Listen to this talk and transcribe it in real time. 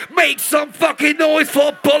Make some fucking noise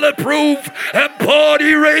for Bulletproof and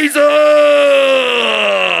Partyraiser!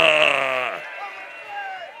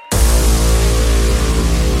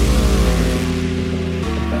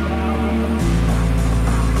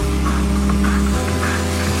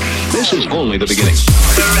 This is only the beginning.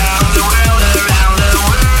 Around the world, around the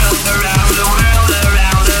world, around the world,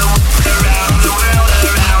 around the world, around the world,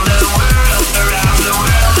 around the world, around the world, around the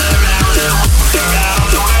world, around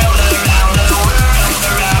the world, around the world, around the world, around the world,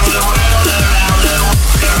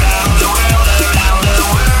 around the world, around the world,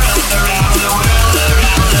 around the world,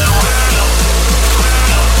 around the world.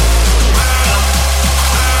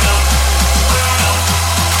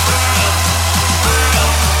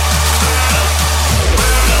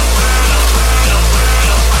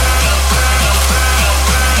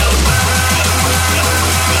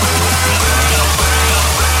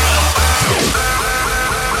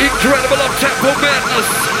 Incredible Uptempo madness,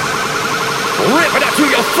 ripping out to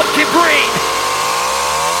your fucking brain.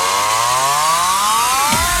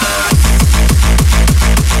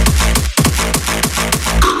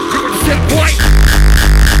 Step white.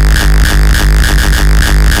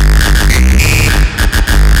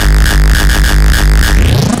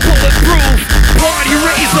 Bulletproof,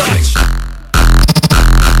 Partyraiser.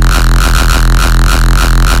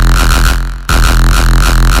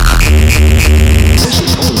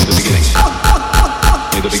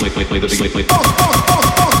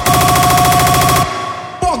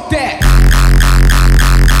 Fuck that.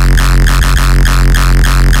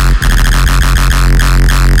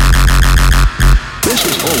 This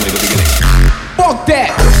is only the beginning. Fuck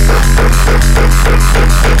that.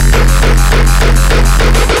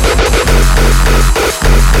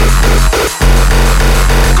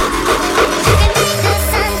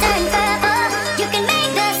 You can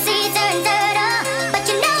make the sea turn turtle, but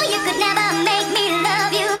you know you could never make me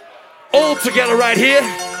love you. All together right here.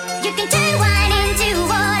 You can turn wine into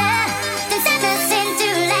water, then sadness into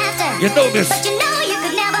laughter. You know this. But you know you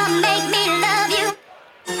could never make me love you.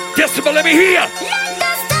 Decibel, let me hear. Let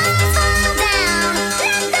the stars fall down,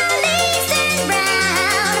 let the leaves turn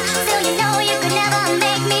brown. Still you know you could never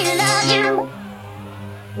make me love you.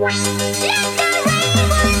 Let the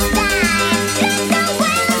rainbows die, let the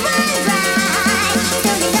wells run dry.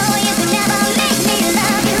 Still you know you could never make me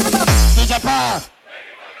love you. DJ Paul.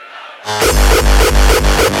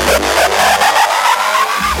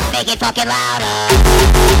 Make it fucking louder.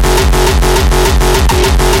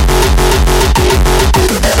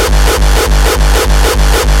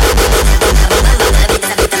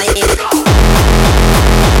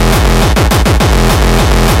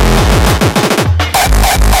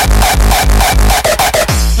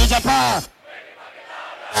 DJ Paul.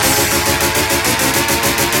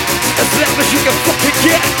 As loud as you can fucking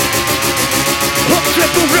get.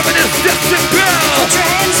 Uptempo ribbon is Decibel. Put your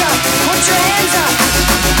hands up. Put your hands up.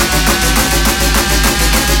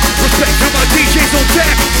 Respect to my DJs on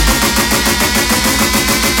deck.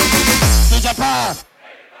 DJ Paul.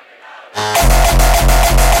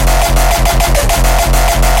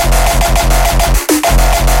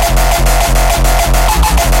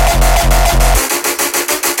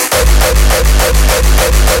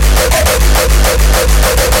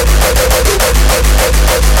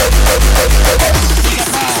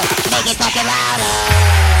 Make it fucking louder.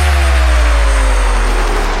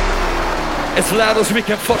 As loud as we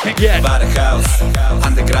can fucking get. By the house,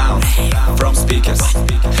 underground, from speakers,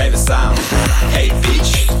 heavy sound. Hey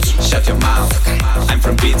bitch, shut your mouth. I'm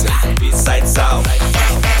from Pizza, side south.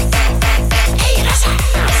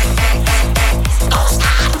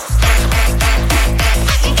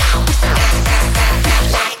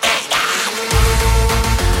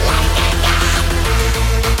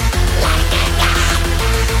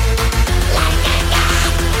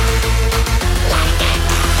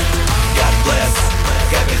 God bless,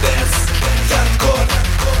 evidence, hardcore,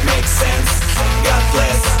 makes sense. God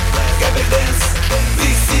bless, evidence,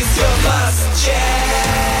 this is your last chance.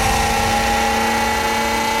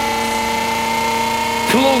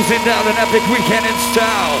 Closing down an epic weekend in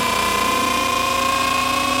style.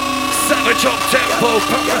 Savage Uptempo,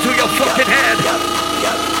 power to your fucking head.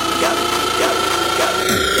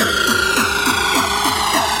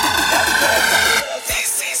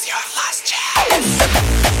 This is your last chance.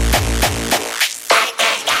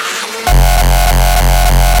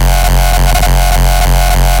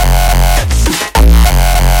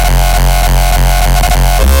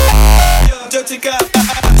 Dirty girl.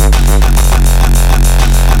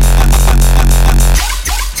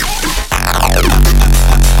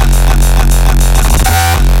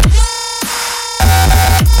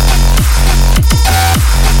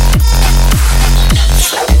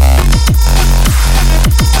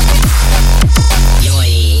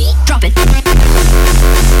 Pop it.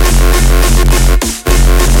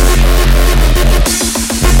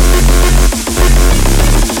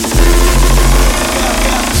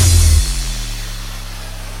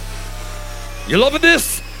 You loving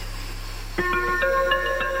this?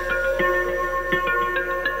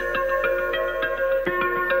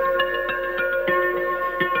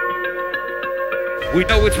 We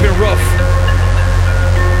know it's been rough.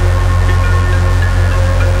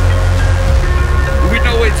 We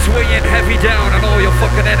know it's weighing heavy down on all your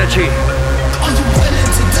fucking energy. Are you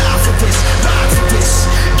willing to die for this? Ride for this?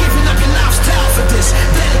 Giving up your lifestyle for this?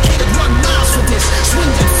 Dedicated, run miles for this?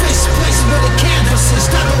 Swinging fists, places where the canvas is.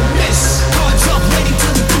 I don't miss. Guards up, waiting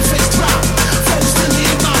till the blue face drop. Foes still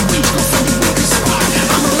in my reach, go from the weakest spot.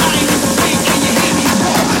 I'm a lion in the ring, can you hear me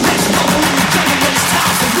roar? Let's go in the jungle when it's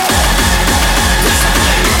time for war.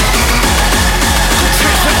 Discipline. It's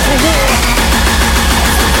time for war.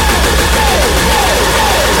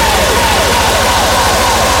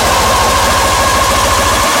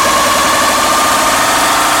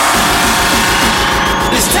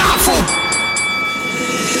 It's time for war.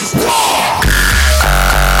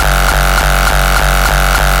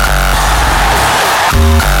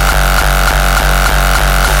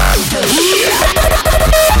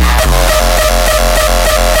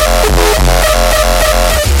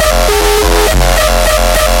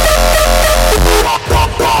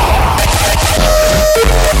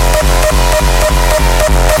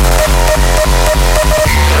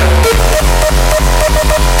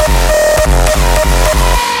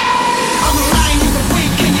 I'm a lion in the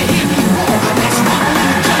ring, can you hear me roar? Let's go in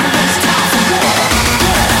the jungle, it's time for war.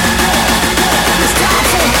 It's time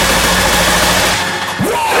for war.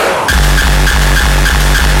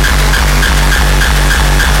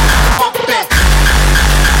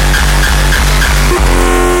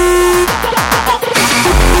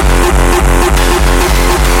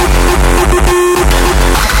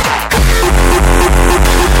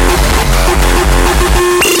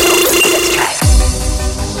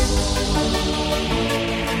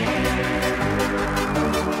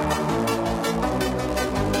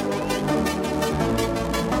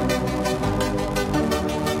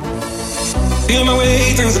 Feel my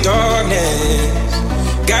way through the darkness,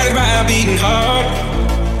 guided by a beating heart.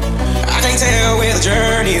 I can't tell where the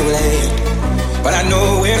journey will end, but I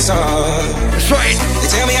know where to start. That's right. They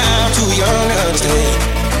tell me I'm too young to understand.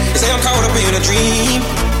 They say I'm caught up in a dream.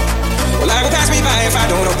 Well, life will pass me by if I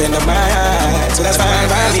don't open up my eyes, so that's fine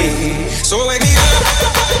by me. So wake me up.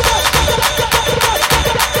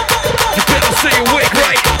 You better stay awake,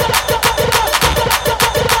 right?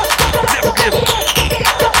 Never give up.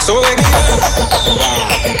 So wake me up.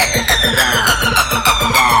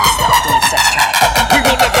 We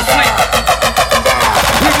will never sleep.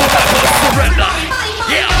 We will never surrender.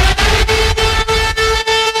 Yeah.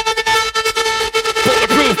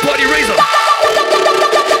 Bulletproof Partyraiser.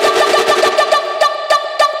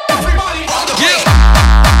 Yeah.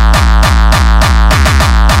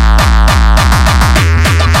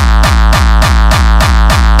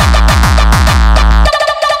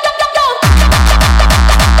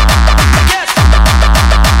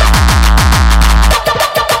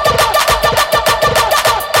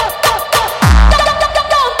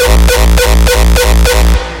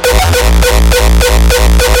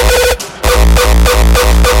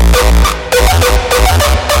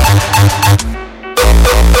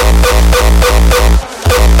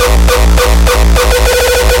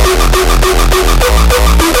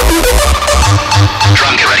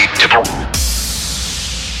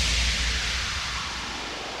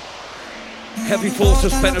 Heavy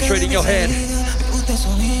forces penetrating your head.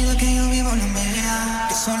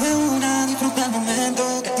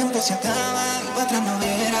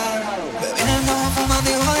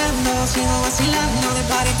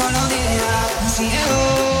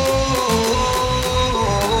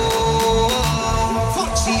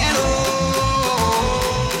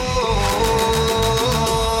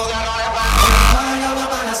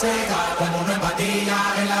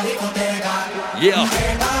 Yeah.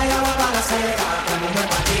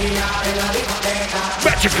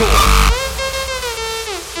 Magical.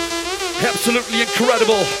 Absolutely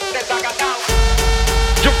incredible.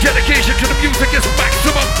 Your dedication to the music is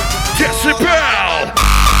maximum decibel.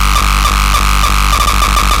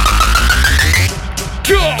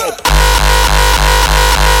 Go.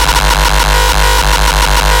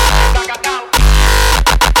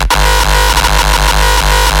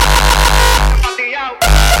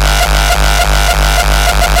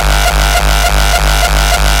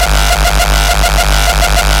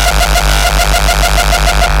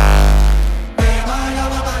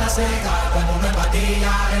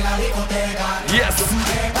 Yes.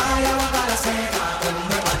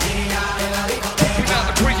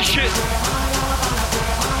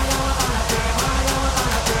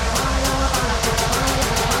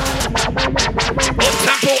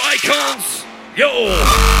 Yo!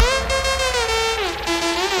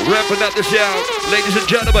 Wrapping up the show, ladies and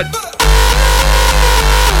gentlemen.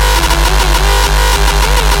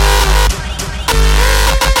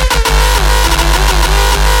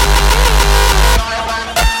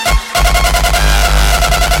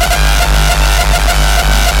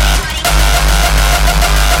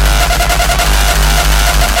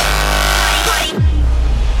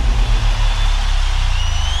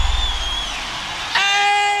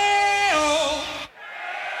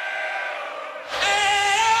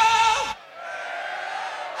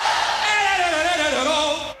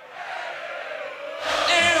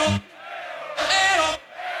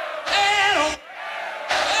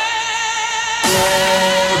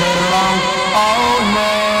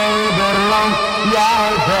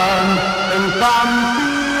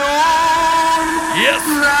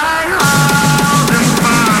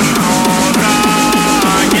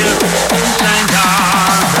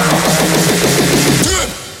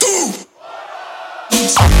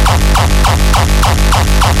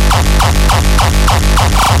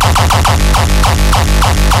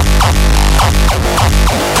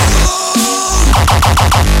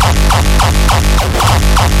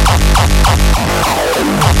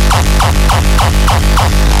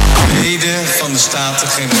 Leden van de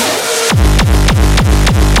Staten-Generaal.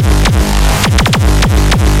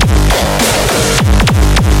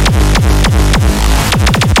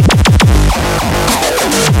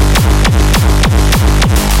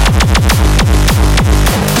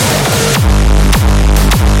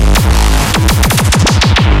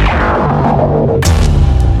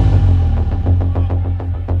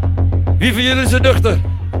 Wie van jullie zijn nuchter?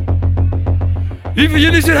 Wie van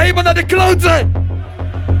jullie zijn helemaal naar de kloten?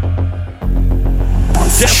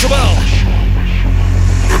 Decibel.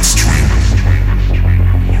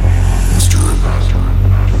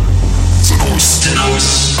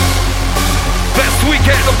 Best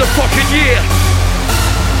weekend of the fucking year.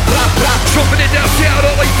 Dropping it down, shout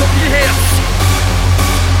all the way from your hips.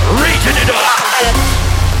 Raging it up.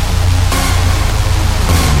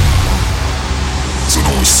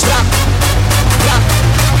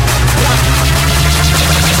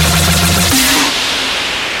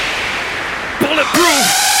 Bulletproof,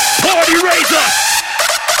 Partyraiser.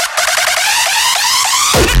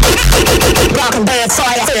 Rock and dance,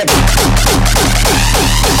 fire, flip.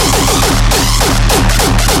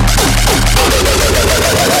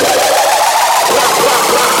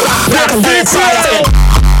 Rock and dance, fire, flip.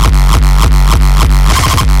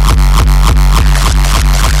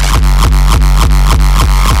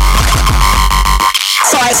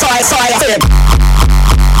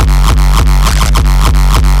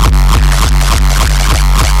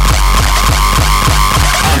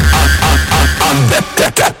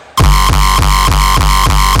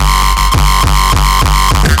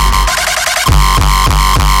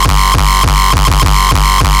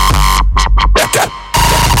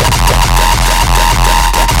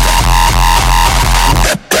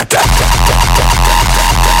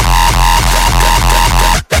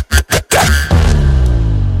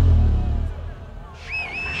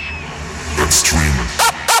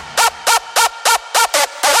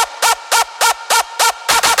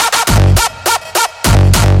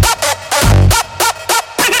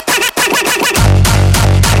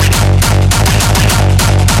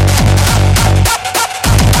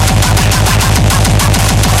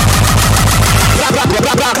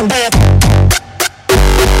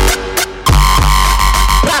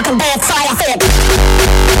 Fire, flip.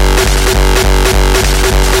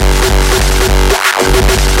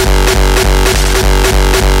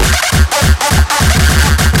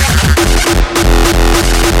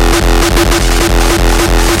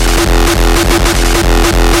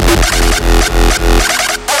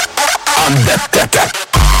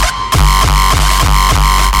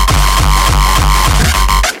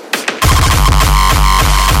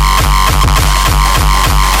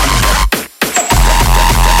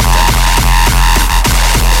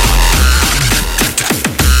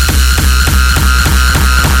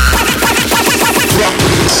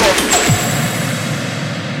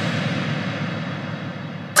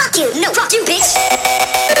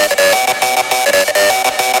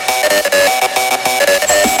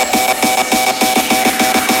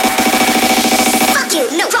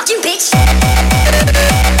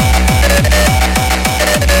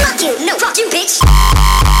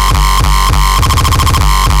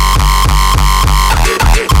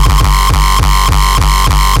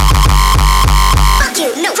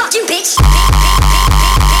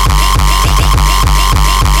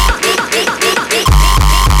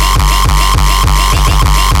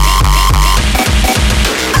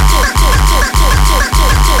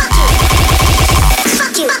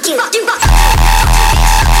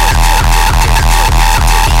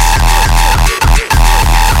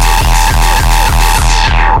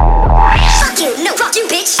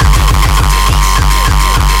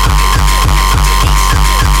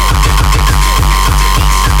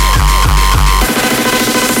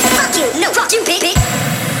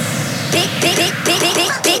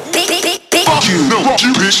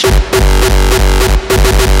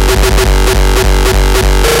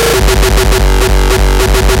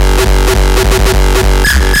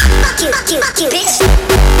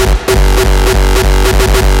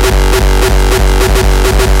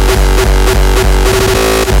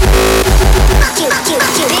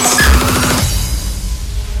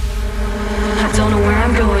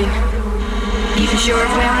 sure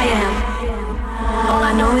of where I am. All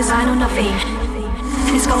I know is I know nothing.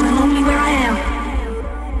 It's cold and lonely where I am.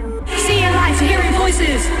 Seeing lights and hearing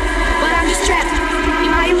voices, but I'm just trapped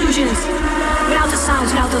in my illusions. Without the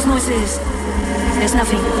sounds, without those noises, there's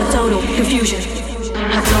nothing but total confusion.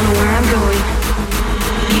 I don't know where I'm going,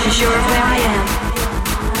 even sure of where I am.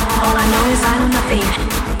 All I know is I know nothing.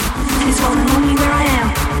 It's cold and lonely where I am.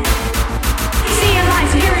 Seeing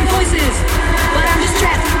lights and hearing voices, but I'm just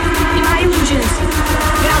trapped in my illusions.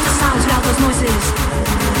 Without the sounds, without those noises,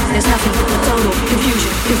 there's nothing but total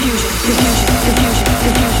confusion, confusion, confusion, confusion,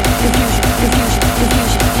 confusion, confusion, confusion,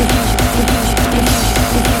 confusion, confusion, confusion,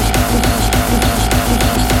 confusion,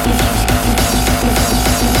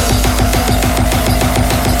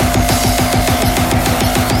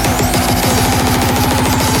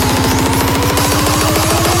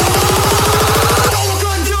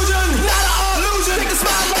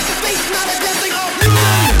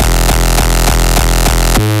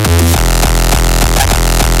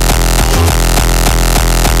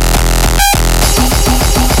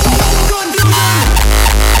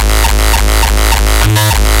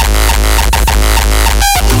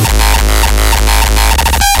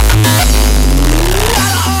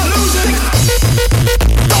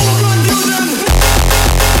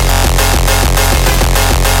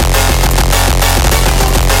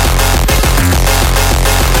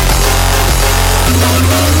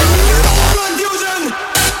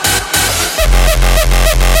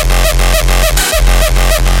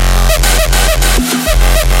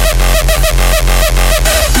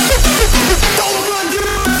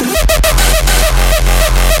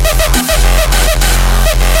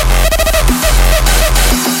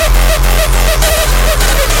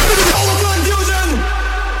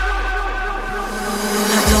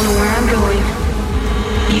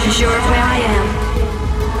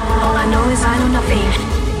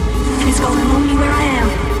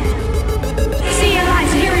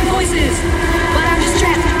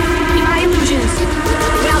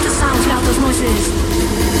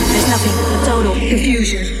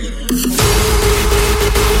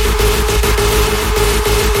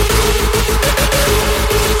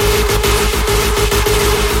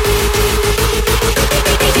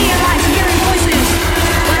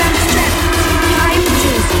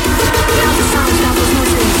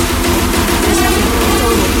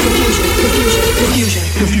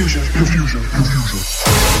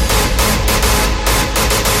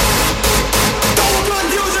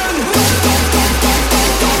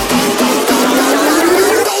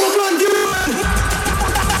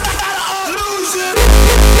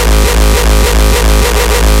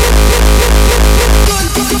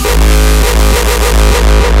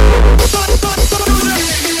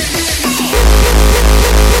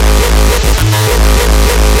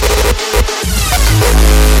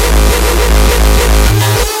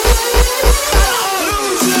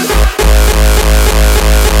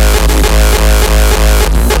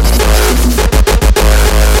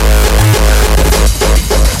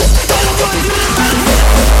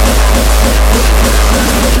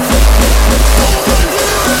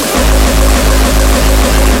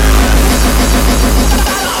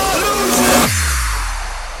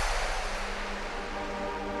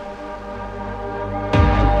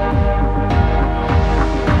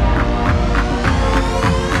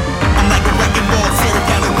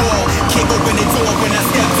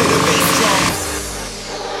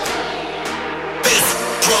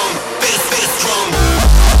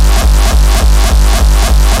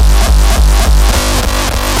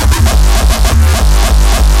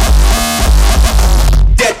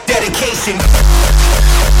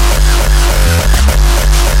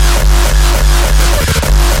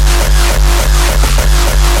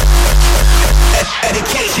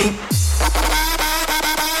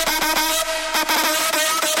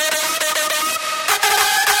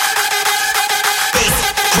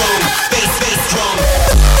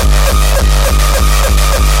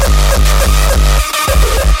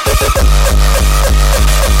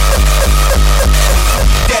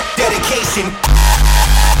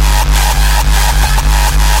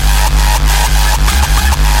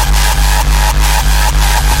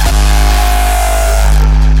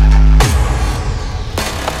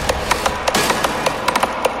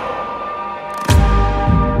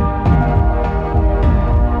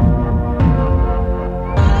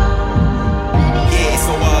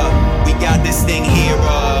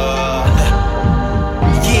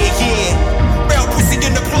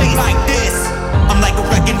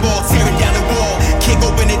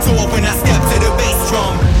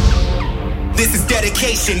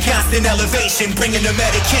 dedication, constant elevation, bringing the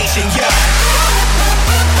medication, yeah.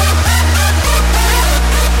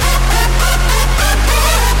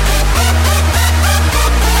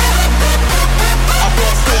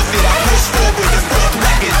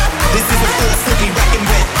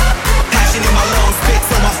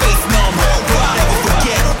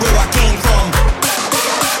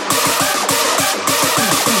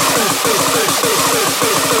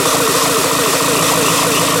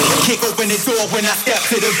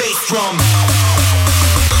 drum.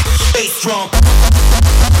 Bass drum.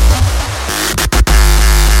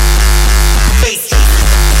 Bass drum.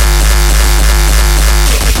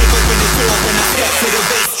 Kick open the door when I step to the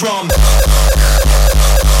bass drum. You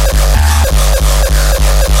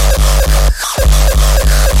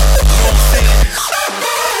know what I'm saying?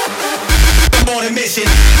 I'm on a mission.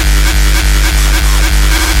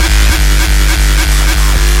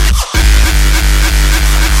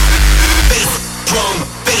 Bass drum,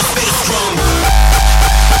 bass drum.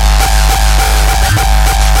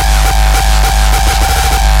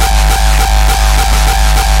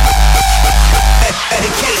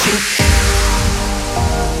 Dedication.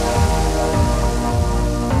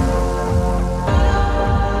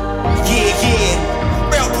 Yeah.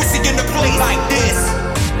 Real pussy in the place like this.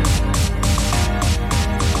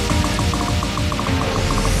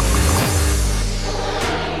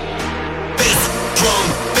 Bass drum,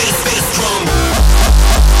 bass drum.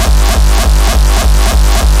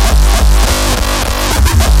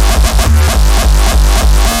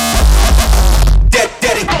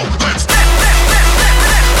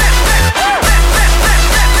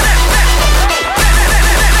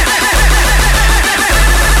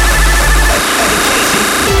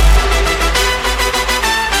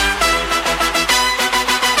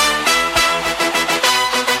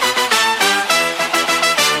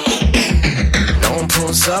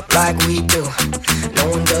 Up like we do. No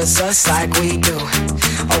one does us like we do.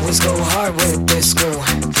 Always go hard with this school.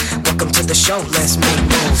 Welcome to the show, let's make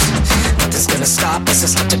moves. Nothing's gonna stop us,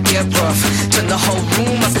 it's not to get rough. Turn the whole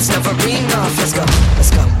room up, it's never enough. Let's go,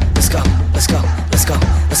 let's go, let's go, let's go, let's go,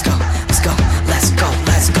 let's go, let's go, let's go,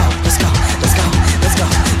 let's go, let's go, let's go, let's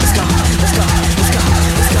go, let's go, let's go, let's go,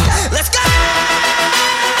 let's go, let's go.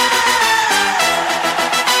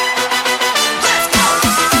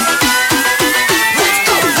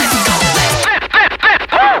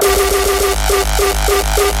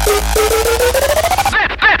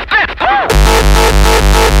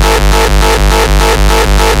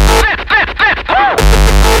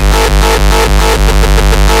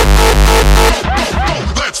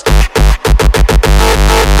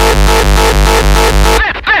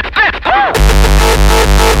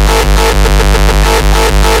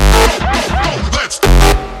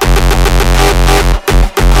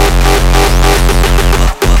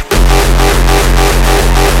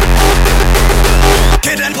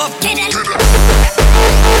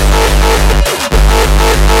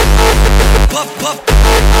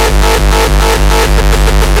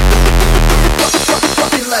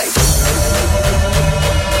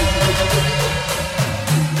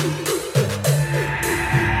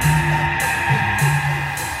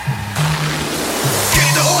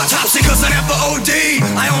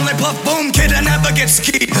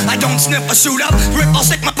 I don't sniff or shoot up, rip or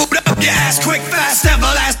stick my boot up. Your ass quick, fast, never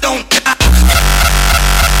last, don't die.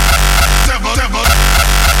 Never.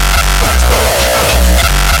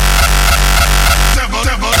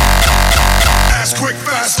 Ass quick,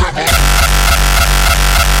 fast, never.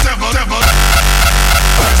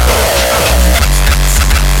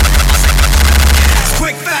 Ass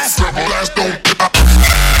quick, fast, never last, don't die.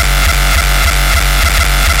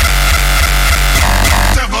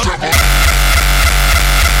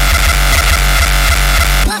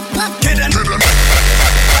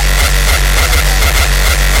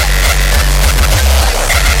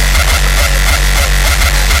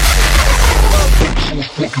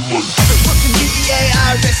 Fucking DEA,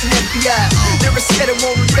 IRS, and FBI. Never said I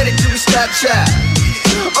won't regret it till we stop child.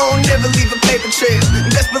 Oh, never leave a paper trail.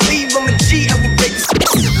 Best believe I'm a G, I will break this.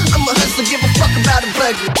 I'm a hustler, give a fuck about a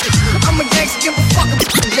budget. I'm a gangster, give a fuck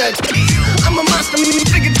about a judge. I'm a monster, me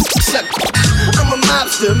figure suck. I'm a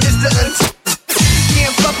mobster, Mr.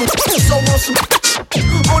 Can't fuck with so on some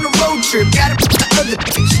on a road trip, gotta put my other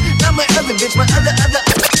bitch. Not my other bitch, my other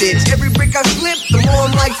bitch. Every brick I flip, the more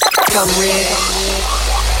I'm like, I'm red.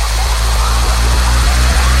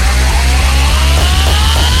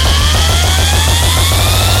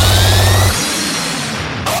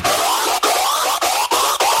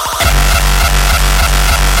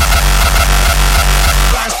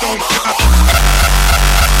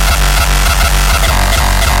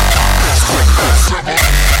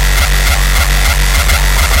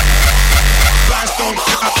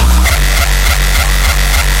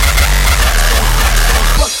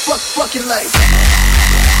 Fucking life.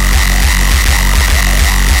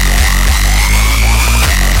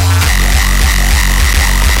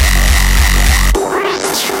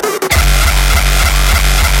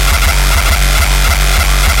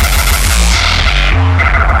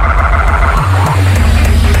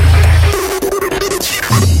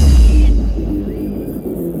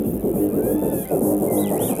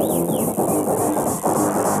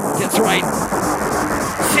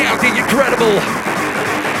 incredible.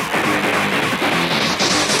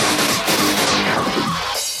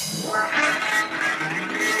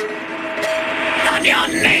 On your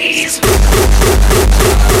knees.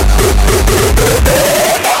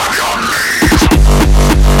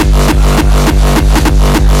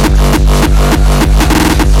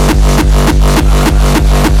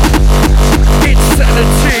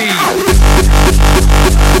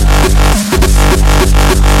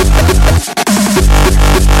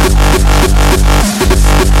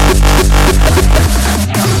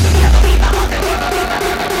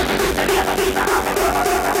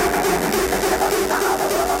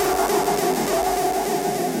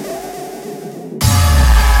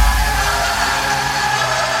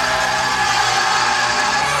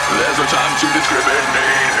 There's a time to discriminate,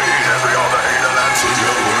 hate every other hater that's in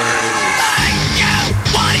your way. Hey, you,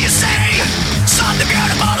 what do you say? Something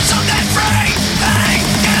beautiful to something free. Hey,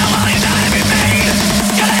 you, what do you die to be made?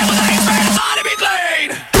 You live with hate, spread it's hard to be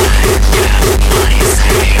clean. Hey, you, what do you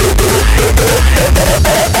say? Hey,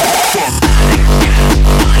 you,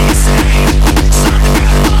 what do you say? Something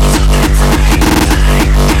beautiful to something free. Hey,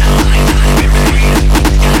 you, what do you die to be made?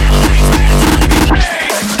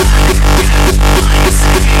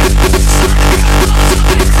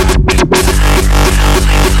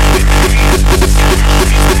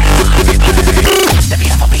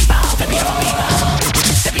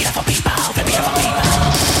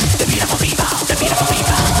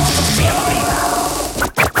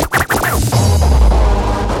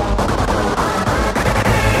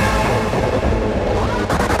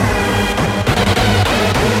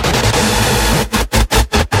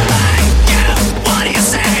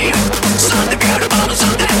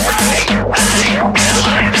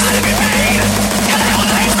 You live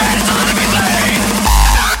with hate, spread it's hard to be clean.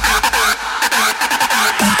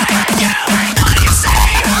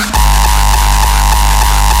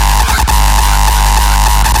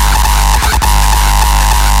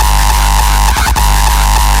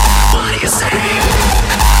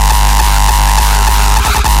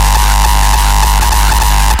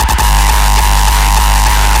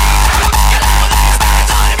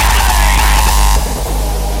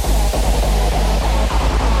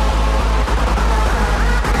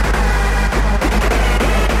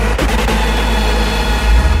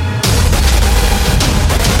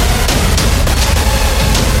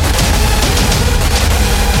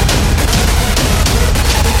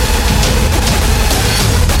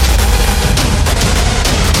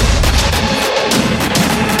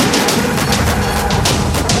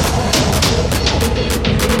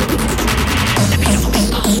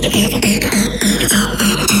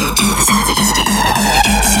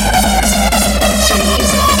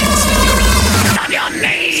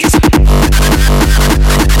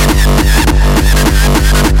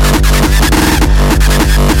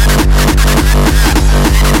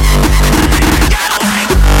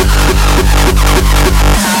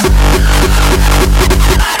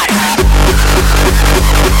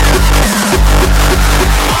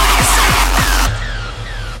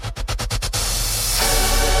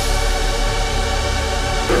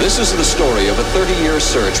 This is the story of a 30-year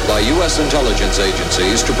search by U.S. intelligence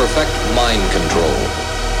agencies to perfect mind control.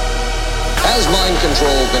 Has mind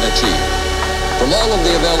control been achieved? From all of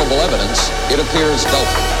the available evidence, it appears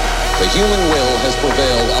doubtful. The human will has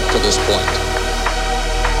prevailed up to this point.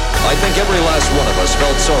 I think every last one of us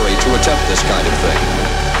felt sorry to attempt this kind of thing.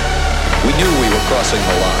 We knew we were crossing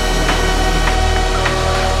the line.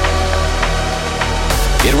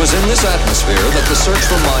 It was in this atmosphere that the search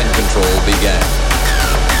for mind control began.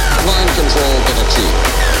 Mind control been achieved.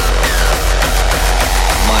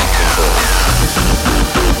 Mind control.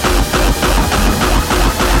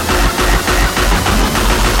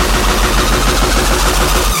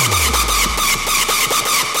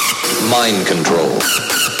 Mind control.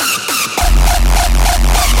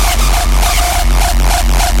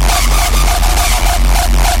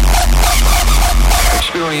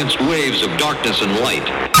 Experienced waves of darkness and light.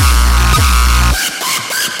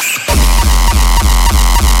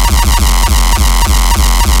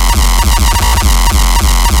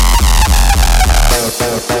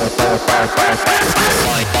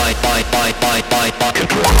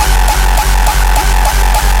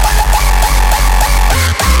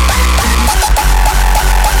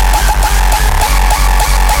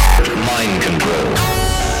 Mind control.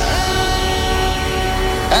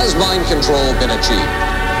 Has mind control been achieved?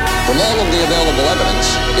 From all of the available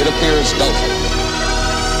evidence, it appears doubtful.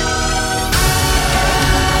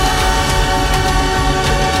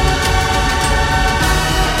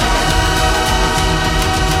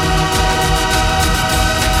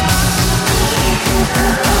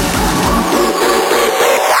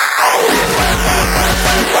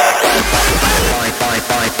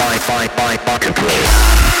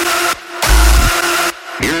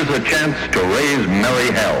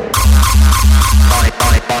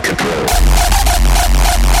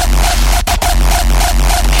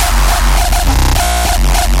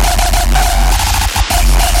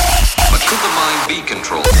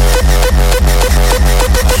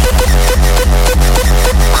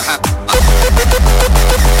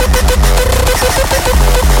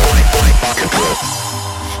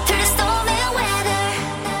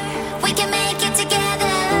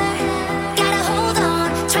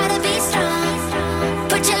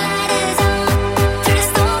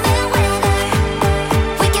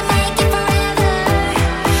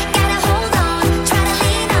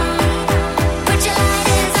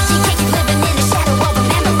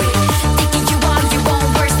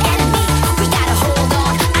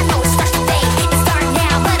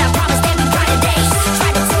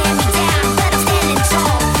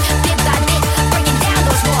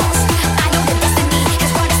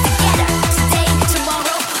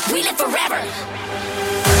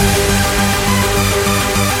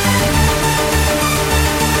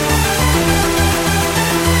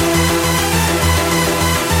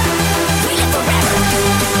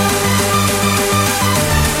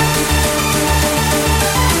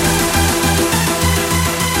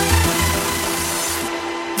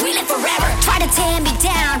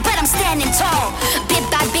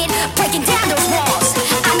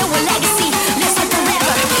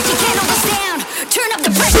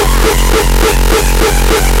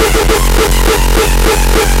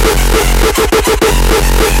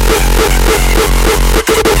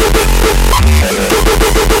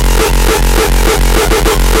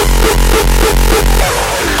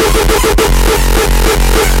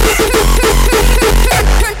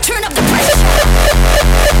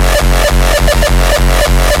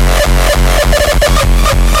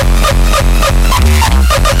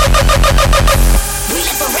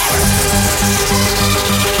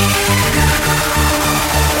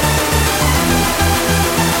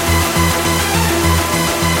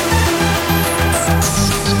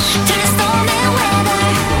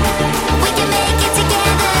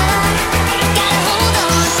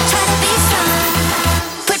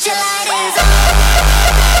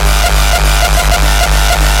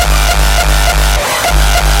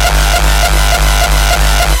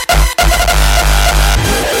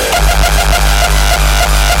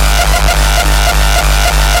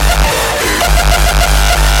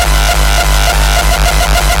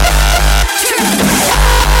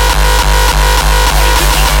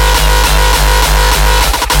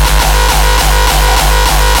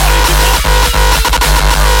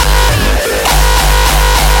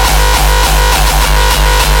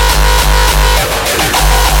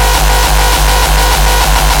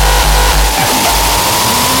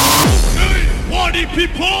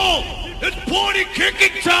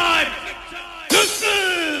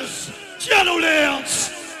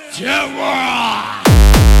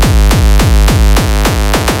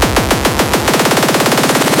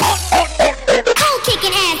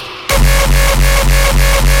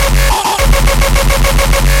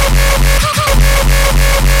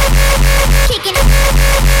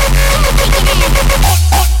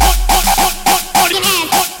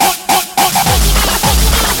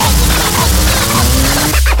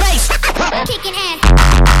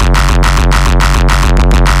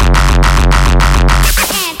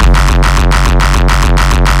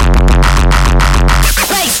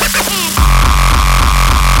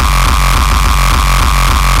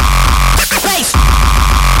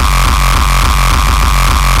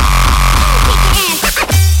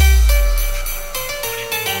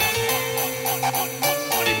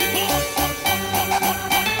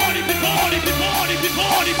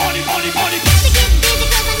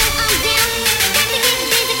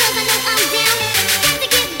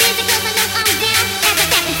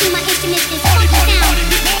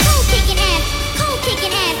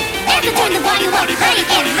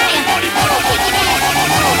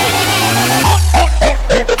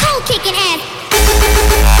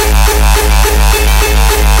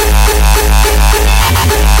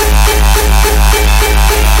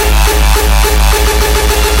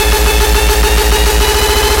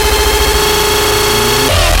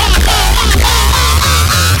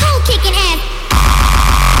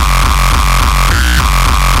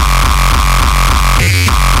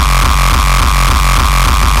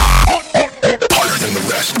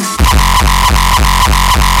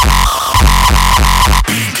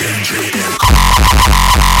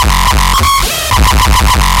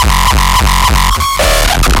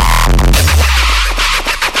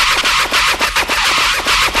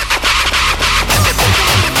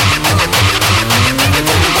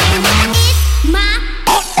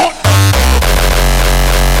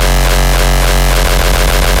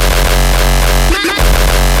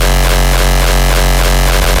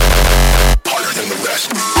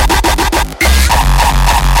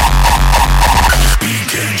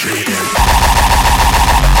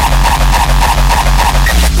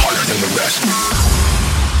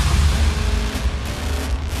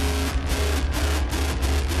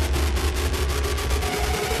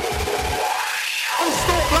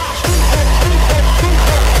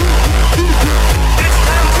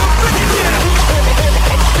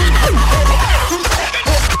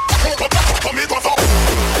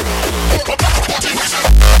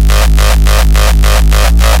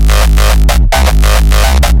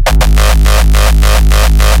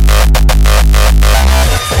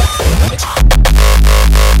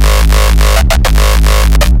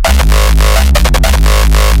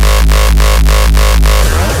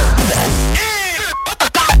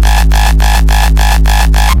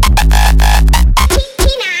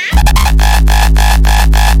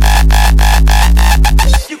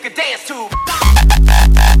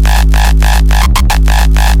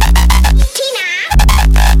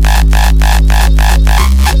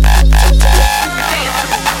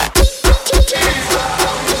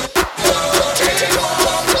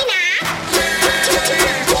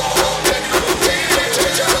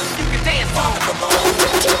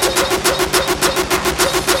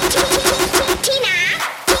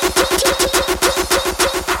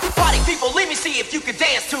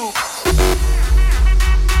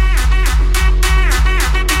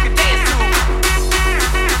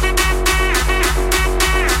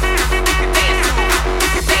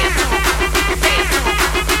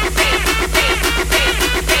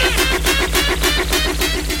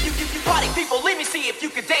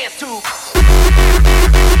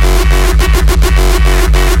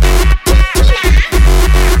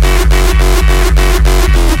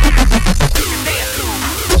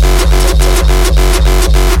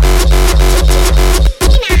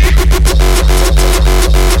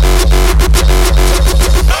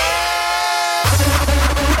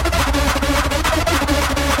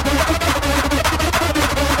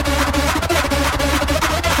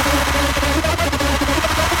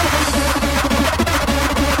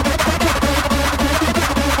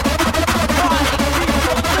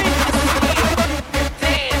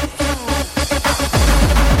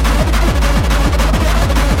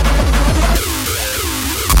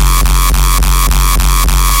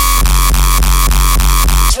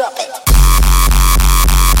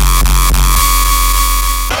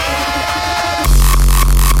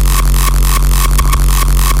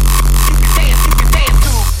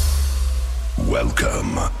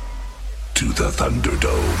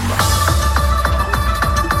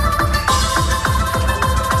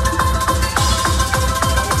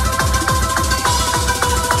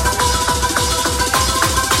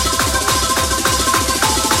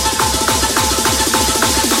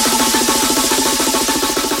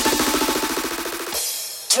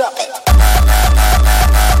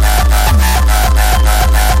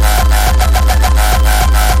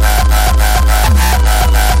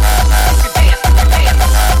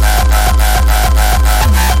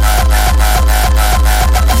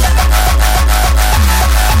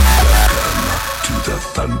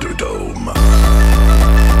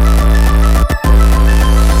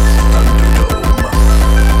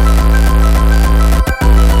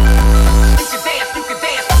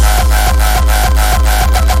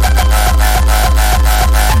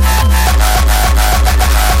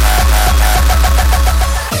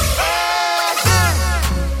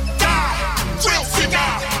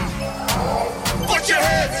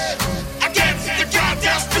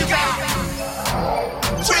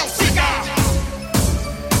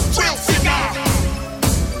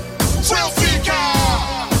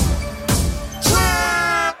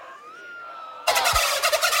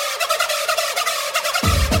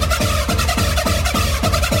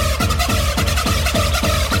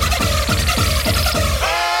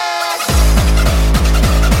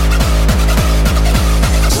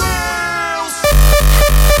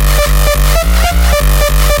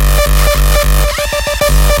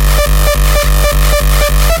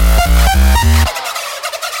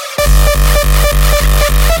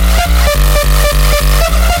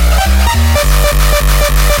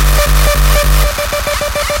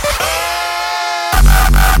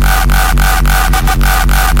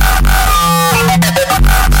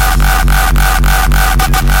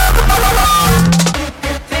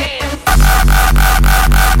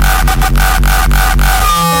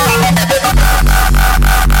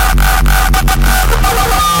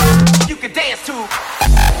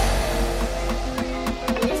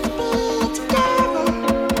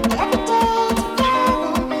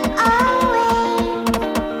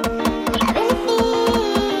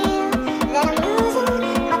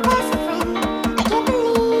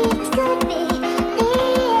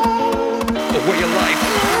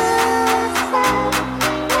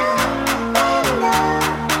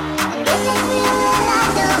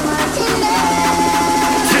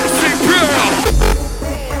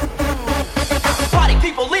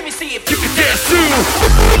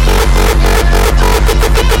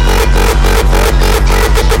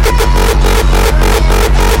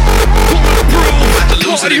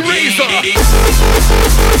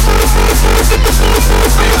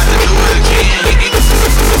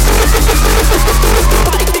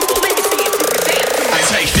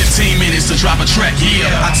 track, yeah.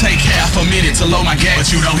 I take half a minute to load my gas, but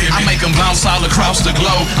you don't hear me. I make them bounce all across the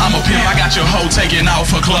globe. I'm a pimp, I got your hoe taking off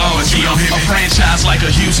her clothes. You don't hear me. A franchise like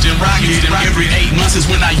a Houston Rockets. Every 8 months is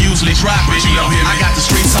when I usually drop it. You don't hear me. I got the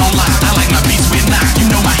streets on lock. I like my beats with knock. You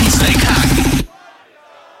know my heat stay cocked.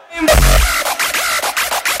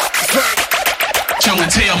 Show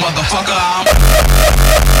and tell, motherfucker,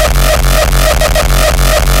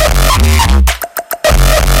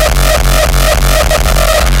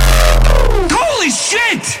 Holy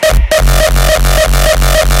shit!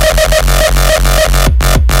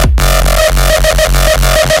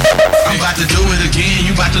 I'm about to do it again,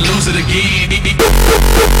 you about to lose it again.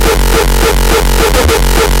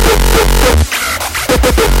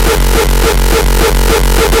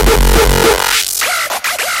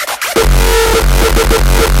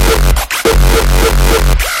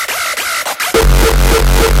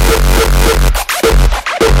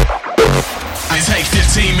 I take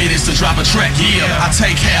 15 minutes to drop a track, yeah. I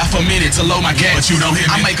take half a minute to load my gas, but you don't hear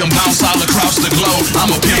me. I make them bounce all across the globe.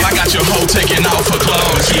 I'm a pimp, I got your hoe taking off her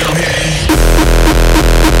clothes. You don't hear me.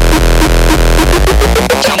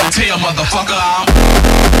 Show and tell, motherfucker,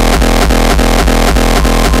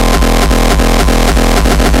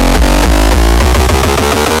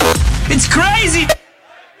 It's crazy!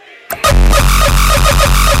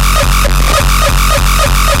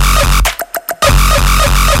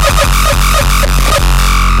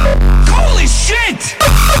 Holy shit!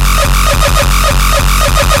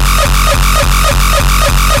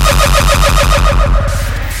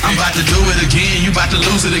 I'm about to do it again, you about to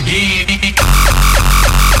lose it again.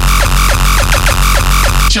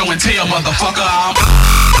 Show and tell, motherfucker,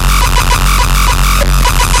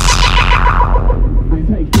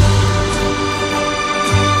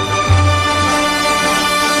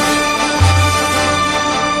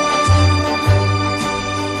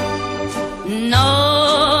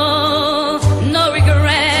 No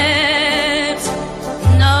regrets.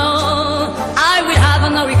 No, I will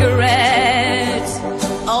have no regrets.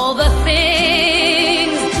 All the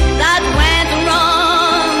things that went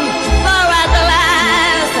wrong, for at the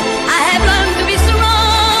last I have learned to be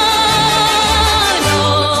strong.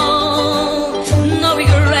 No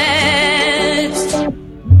regrets.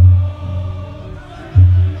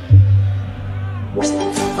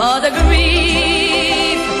 For the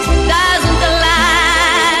grief doesn't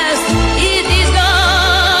last, it is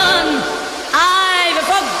gone. I've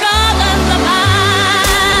forgotten the past.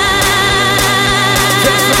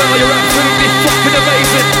 Decibel, you're absolutely fucking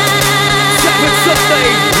amazing. 7th Sunday,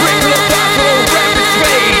 regular battle, rapid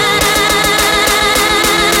speed.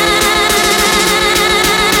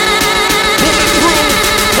 Bulletproof,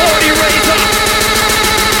 Partyraiser.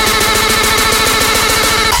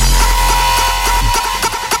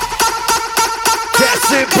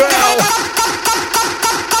 Decibel.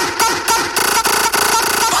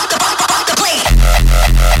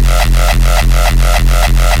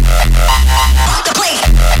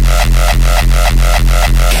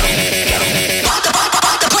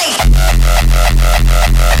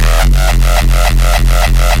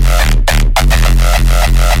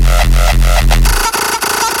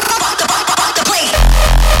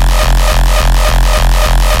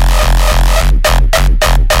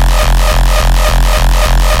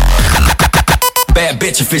 Bad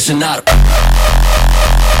bitch aficionado.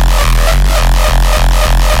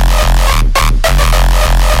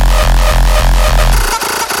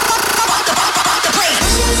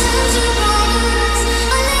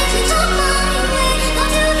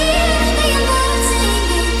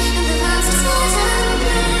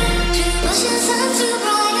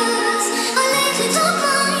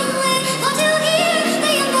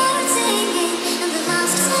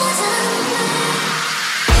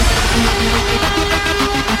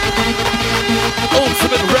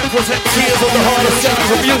 Ultimate represent tears on the hardest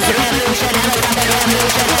sounds of music.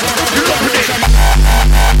 You're loving it.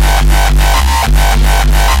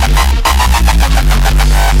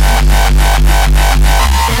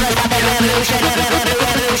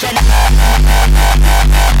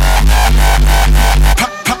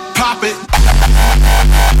 Pop it.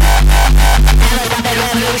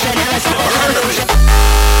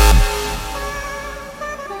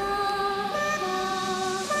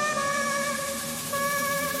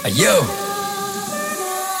 Yo,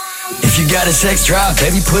 if you got a sex drive,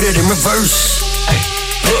 baby, put it in reverse. Ay,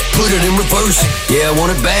 put it in reverse. Yeah, I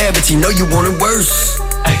want it bad, but you know you want it worse.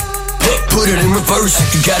 Ay, put it in reverse.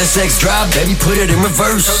 You got a sex drive, baby, put it in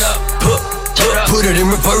reverse. Put it in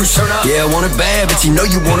reverse. Yeah, I want it bad, but you know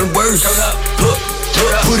you want it worse.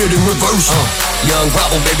 Put it in reverse. Young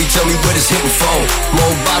Bravo, baby, tell me what it's hitting for. More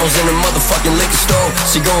bottles in the motherfucking liquor store.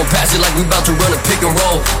 She gon' pass it like we bout to run a pick and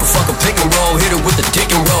roll. But fuck a pick and roll, hit her with the dick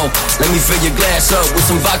and roll. Let me fill your glass up with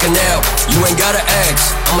some vodka now. You ain't gotta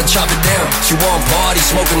ask, I'ma chop it down. She want party,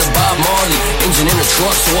 smoking the Bob Marley. Engine in the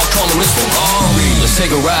truck, so I call him Mr. Rari. Let's take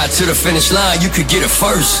a ride to the finish line, you could get it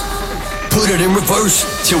first. Put it in reverse,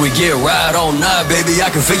 till we get a ride all night, baby, I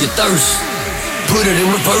can feel your thirst. Put it in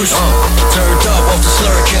reverse, turned up off the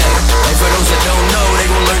slurricane. And for those that don't know, they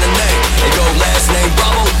gon' learn the name. They go last name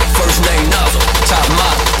Bravo, first name Nozzle. Top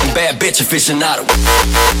model, and bad bitch aficionado.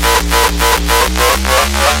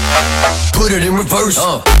 Put it in reverse,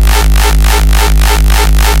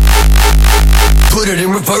 Put it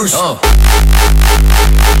in reverse,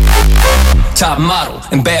 Top model,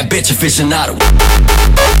 and bad bitch aficionado.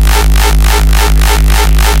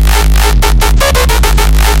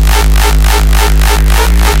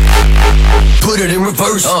 Put it in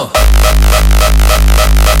reverse,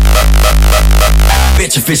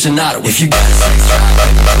 bitch aficionado. If you got a sex drive,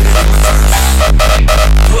 baby,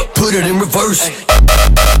 put it in reverse.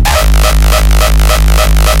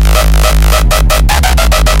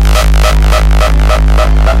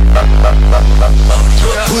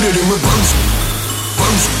 Put it in reverse.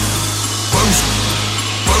 Verse, verse,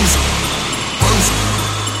 verse, verse,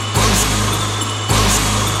 verse, verse.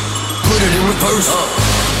 Put it in reverse.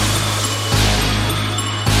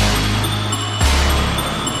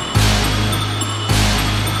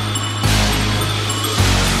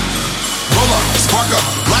 Spark up,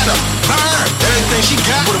 light up, burn. Everything she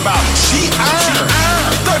got, what about it? She earned.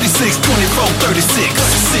 36, 24, 36.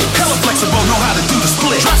 Hella flexible, know how to do the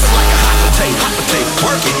split. Drop it like a hot potato, hot potato.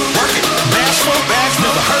 Work it, work it. Bashful, bags,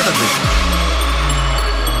 never heard of it.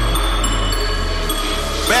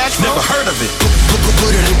 Bags, never heard of it.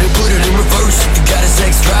 Put it in reverse. You got a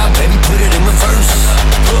sex drive, baby, put it in reverse.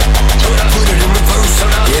 Put it in reverse.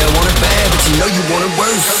 Yeah, I want it bad, but you know you want it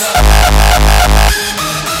worse.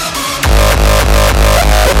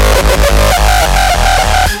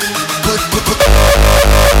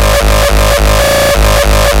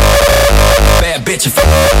 Bad bitch.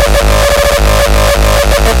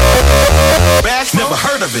 Bags, never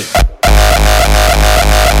heard of it.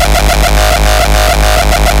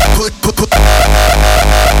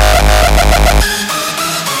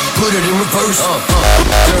 Put it in reverse.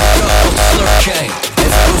 Turned up on the slurricane. And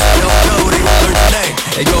for those that don't know, they gon' learn the name.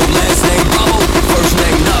 They go last name Bravo, first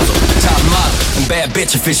name Nozzle. Top model, and bad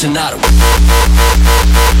bitch aficionado.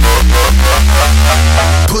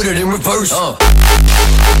 Put it in reverse.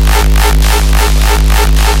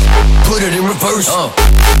 Put it in reverse.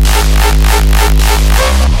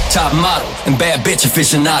 Top model, and bad bitch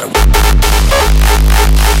aficionado.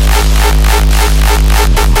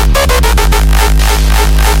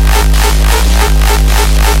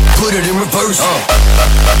 Put it in reverse.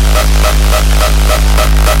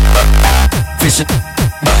 Fishing.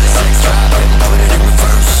 Got a sex drive, baby, put it in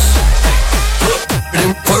reverse. Put it in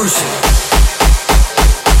reverse.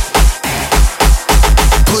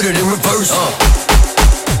 Put it in reverse.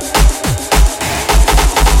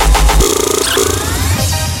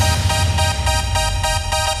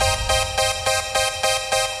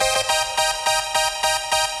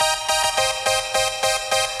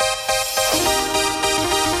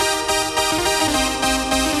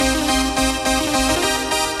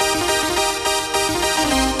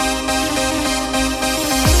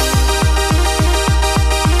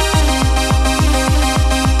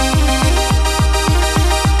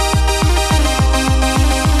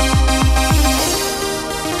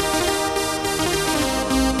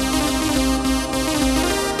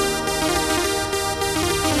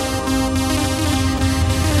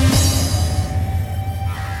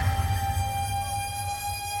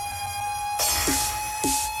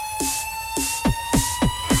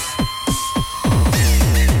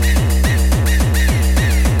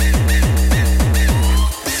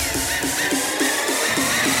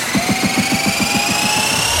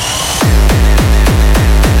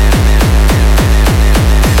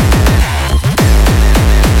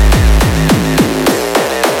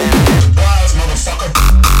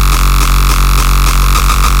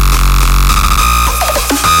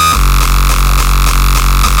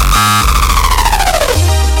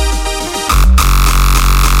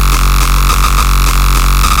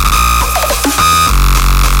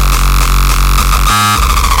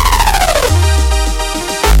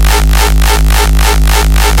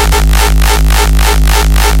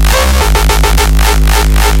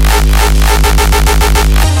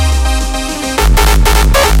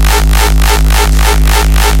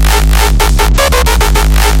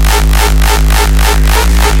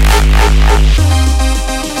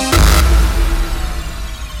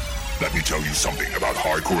 you something about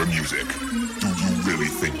hardcore music. Do you really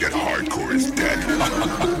think that hardcore is dead?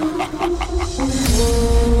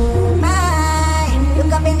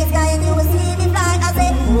 Look up in the sky and you will see me fly. I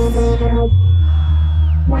say,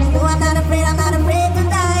 no, I'm not afraid to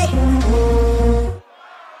die.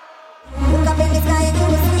 Look up in the sky and you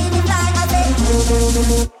will see me fly. I say,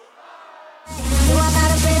 no, I'm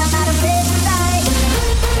not afraid to die.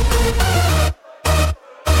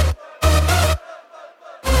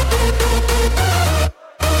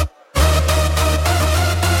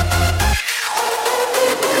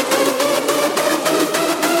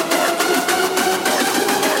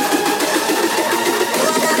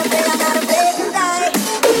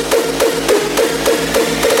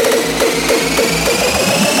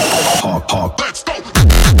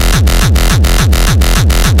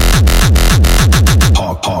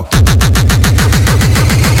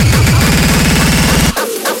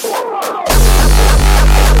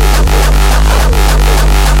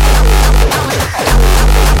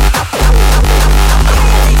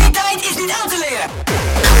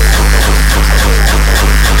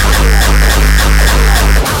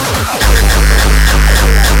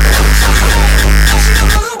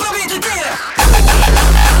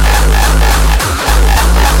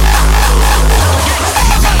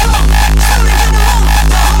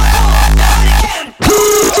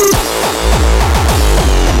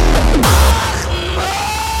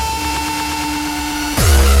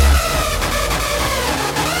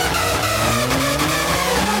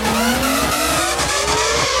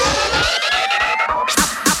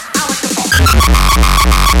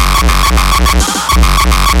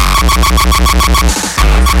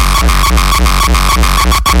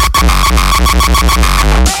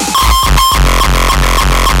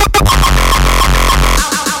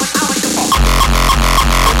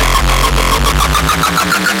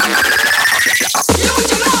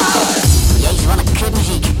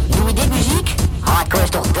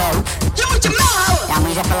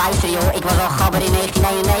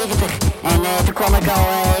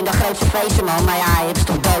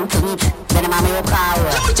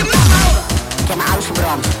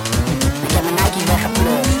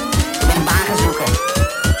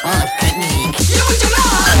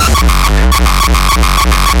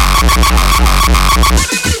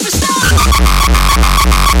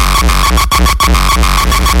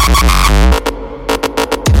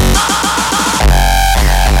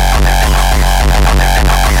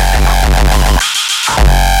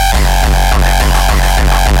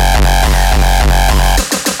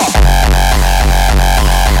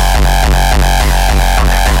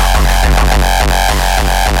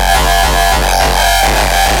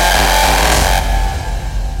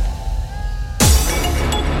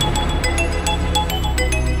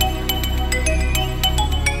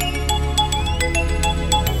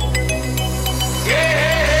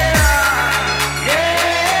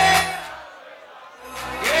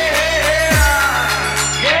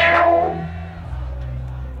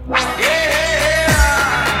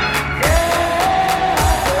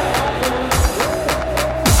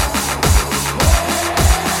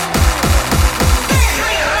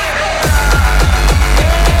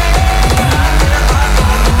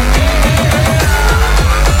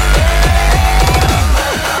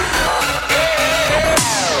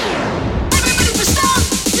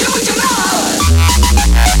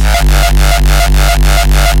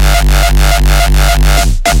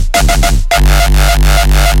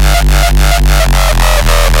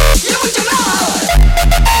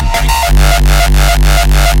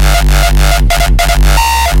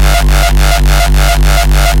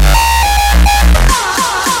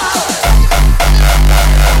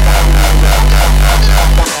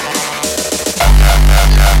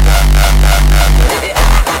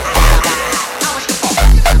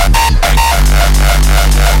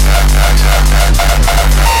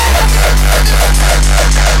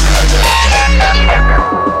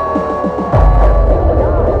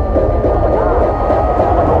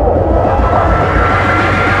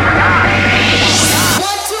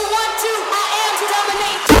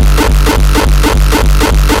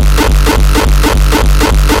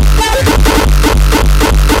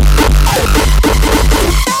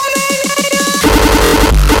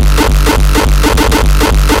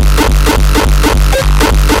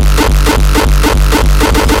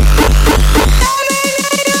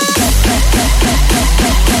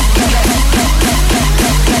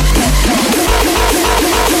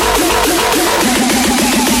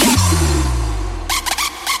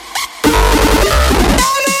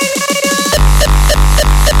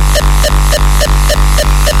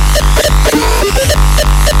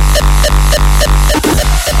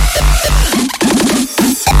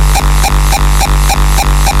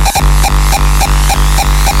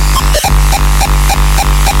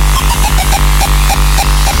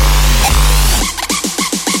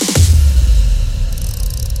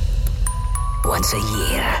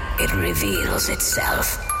 year, it reveals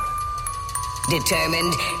itself.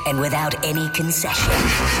 Determined and without any concession.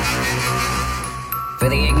 For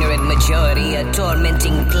the ignorant majority, a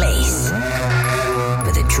tormenting place.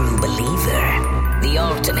 For the true believer, the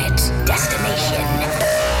ultimate destination.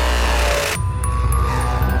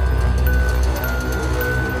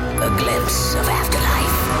 A glimpse of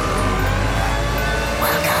afterlife.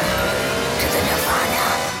 Welcome to the nirvana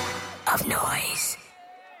of noise.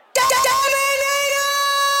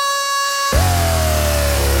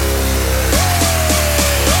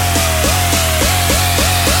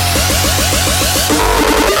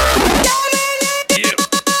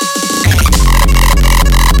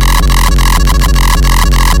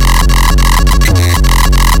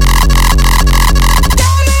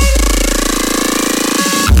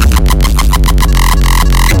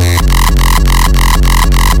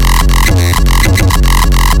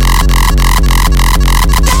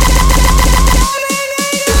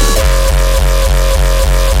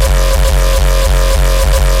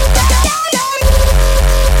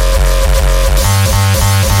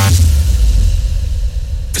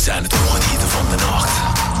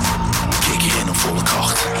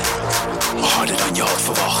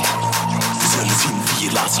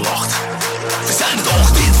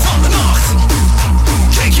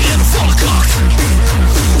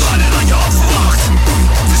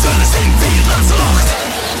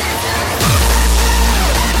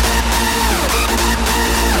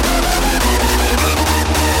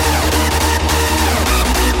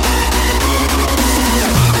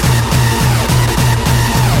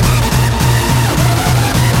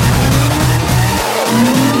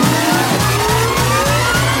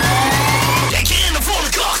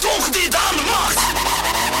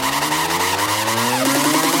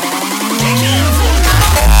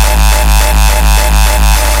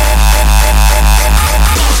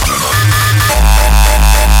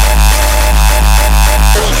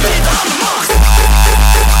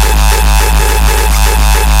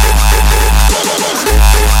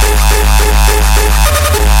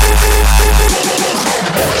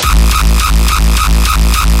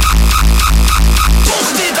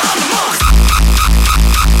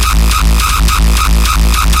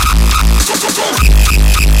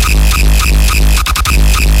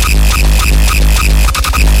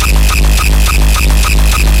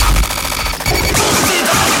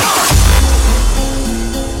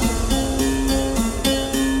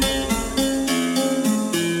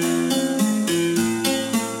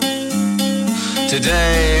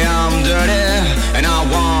 Today I'm dirty and I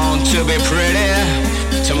want to be pretty.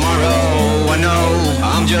 Tomorrow I know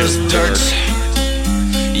I'm just dirt.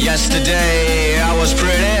 Yesterday I was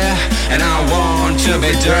pretty and I want to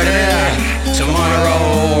be dirty.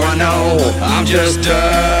 Tomorrow I know I'm just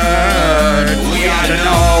dirt. We are the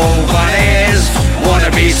nobodies,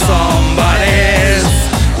 wanna be somebodies.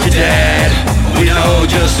 We're dead, we know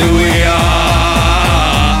just who we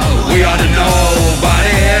are. We are the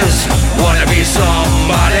nobodies, wanna be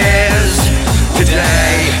somebodies.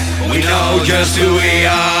 Today, we know just who we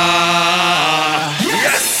are.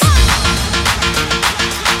 Yes!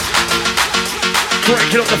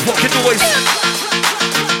 Breaking up the fucking noise.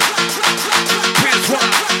 Here's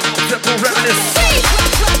one, Uptempo reminisce.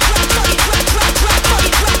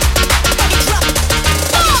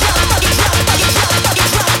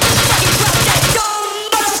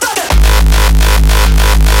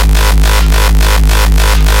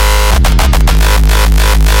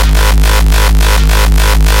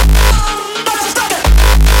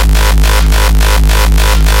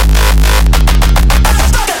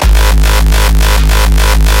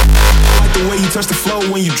 Touch the flow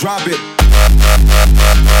when you drop it.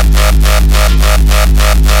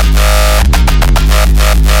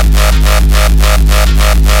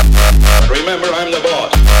 Remember, I'm the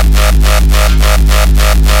boss.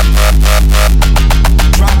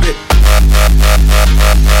 Drop it.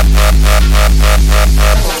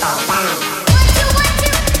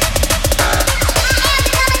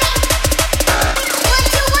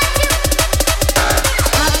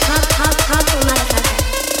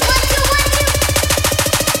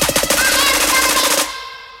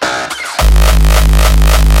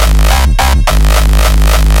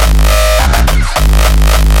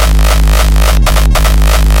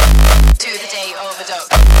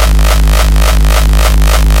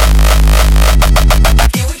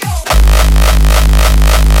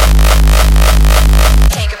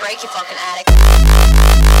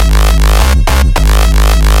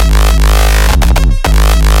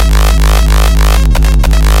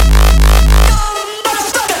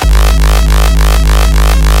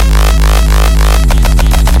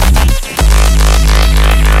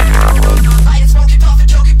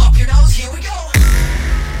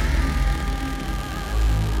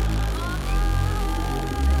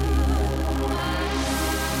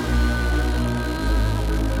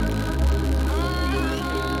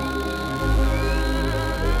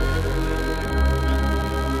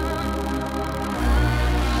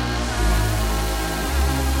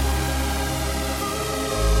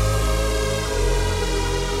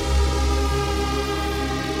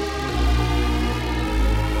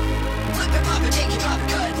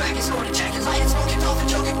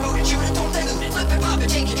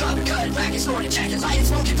 wanna check the light,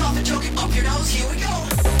 smoke it off and choke it up your nose. Here we go.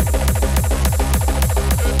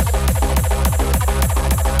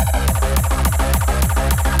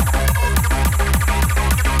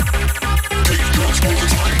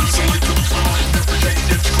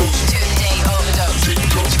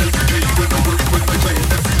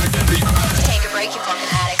 Take a break, you fucking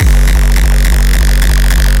addict.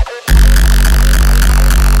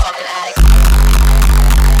 Fucking addict.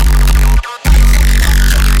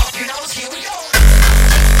 Up your nose, here we go.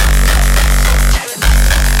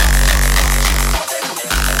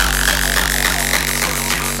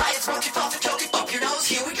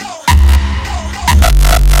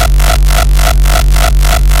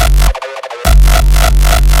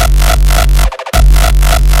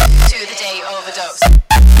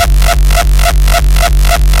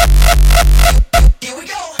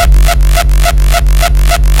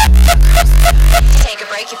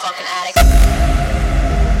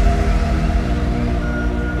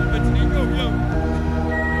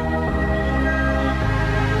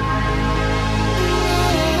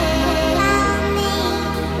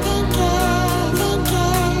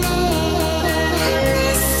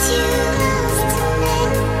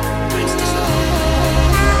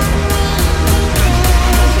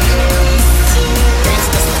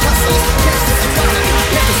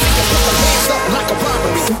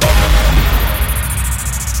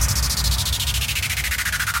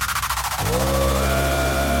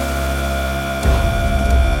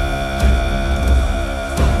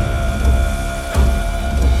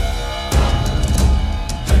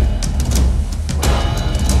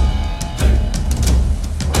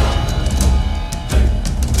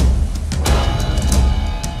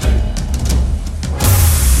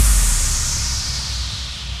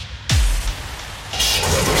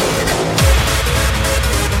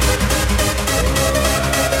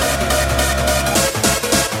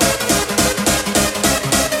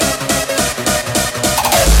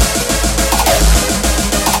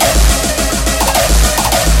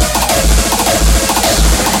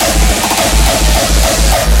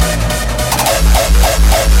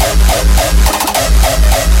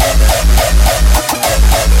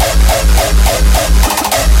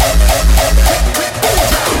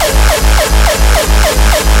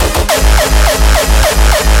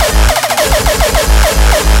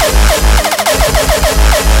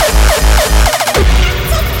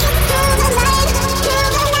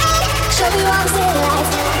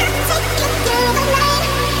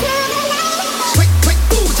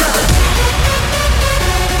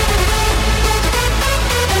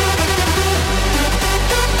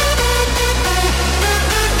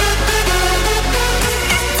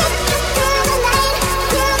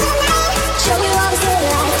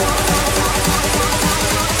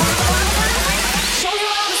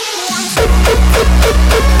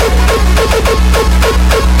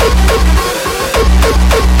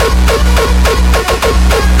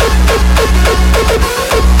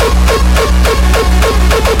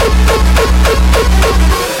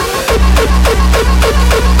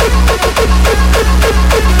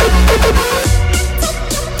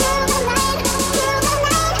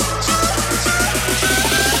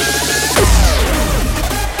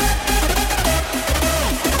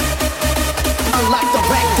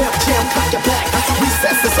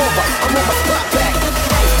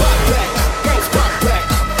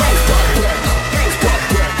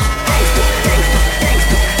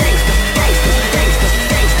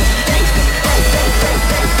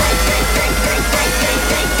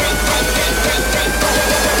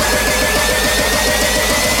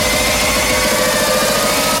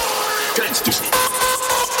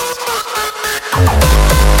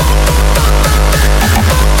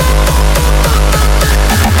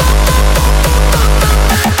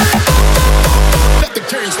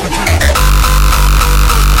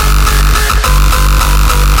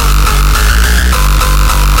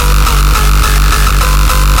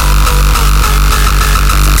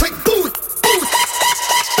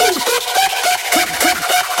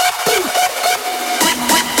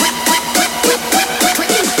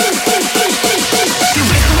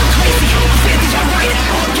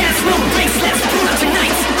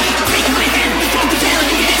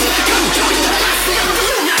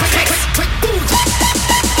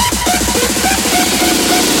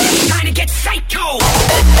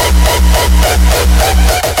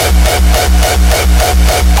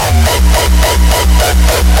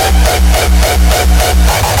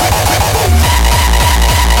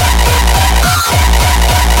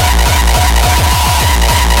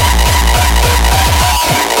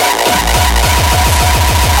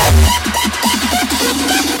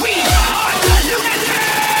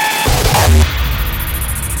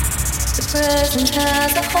 present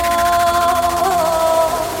as a whole.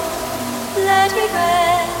 Let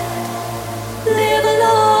regret live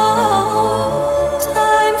alone.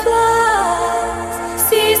 Time flies,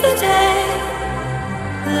 seize the day.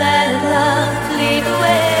 Let love lead the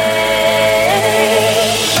way.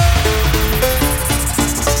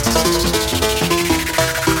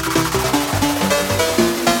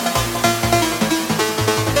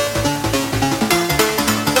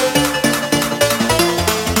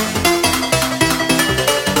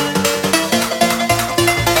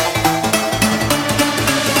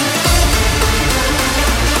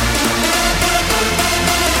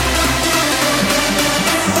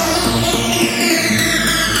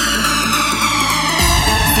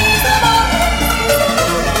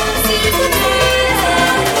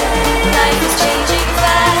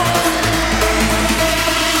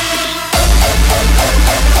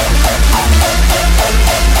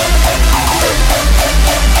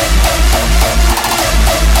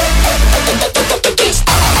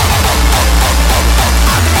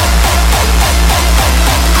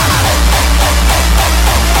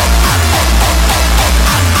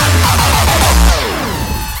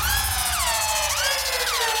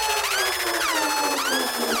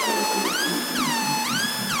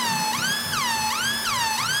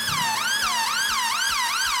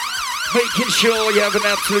 Making sure you have an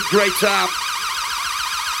absolute great time.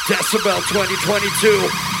 Decibel 2022.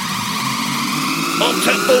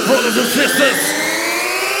 Uptempo brothers and sisters.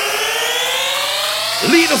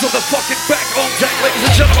 Leaders of the fucking back on deck, ladies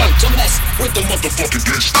and gentlemen. To mess with the motherfucking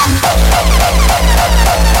gangsta.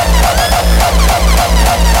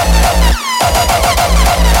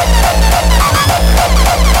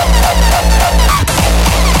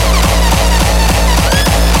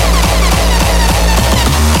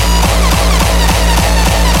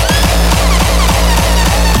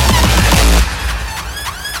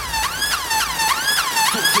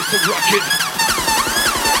 Rocket.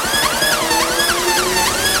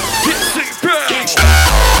 Decibel.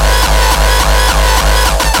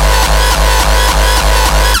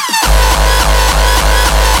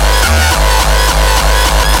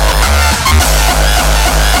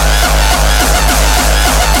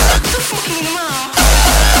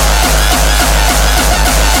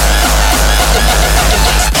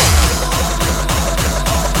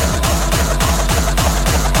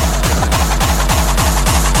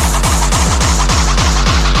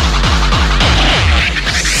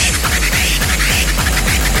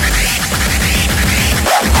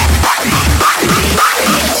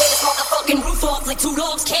 Two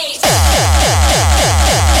dogs cage.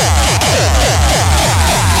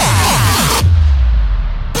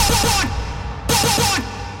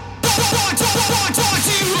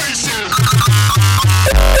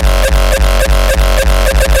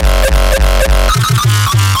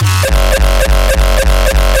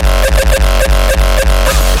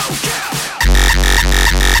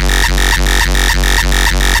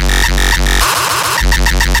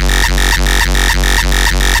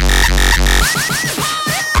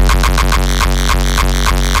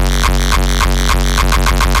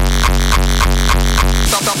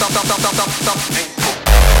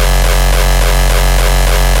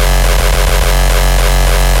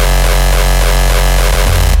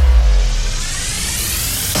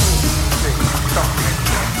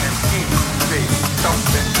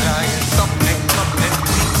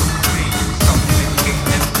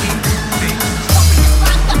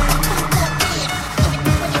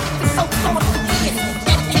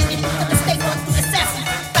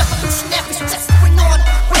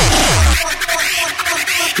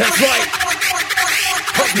 That's right.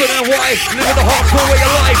 Husband and wife living the hardcore way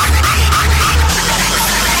of life.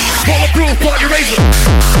 Bulletproof Partyraiser.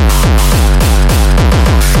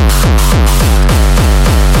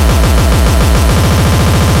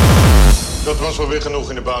 Dat was wel weer genoeg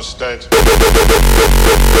in de basistijd.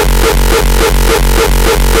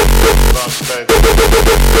 Basistijd.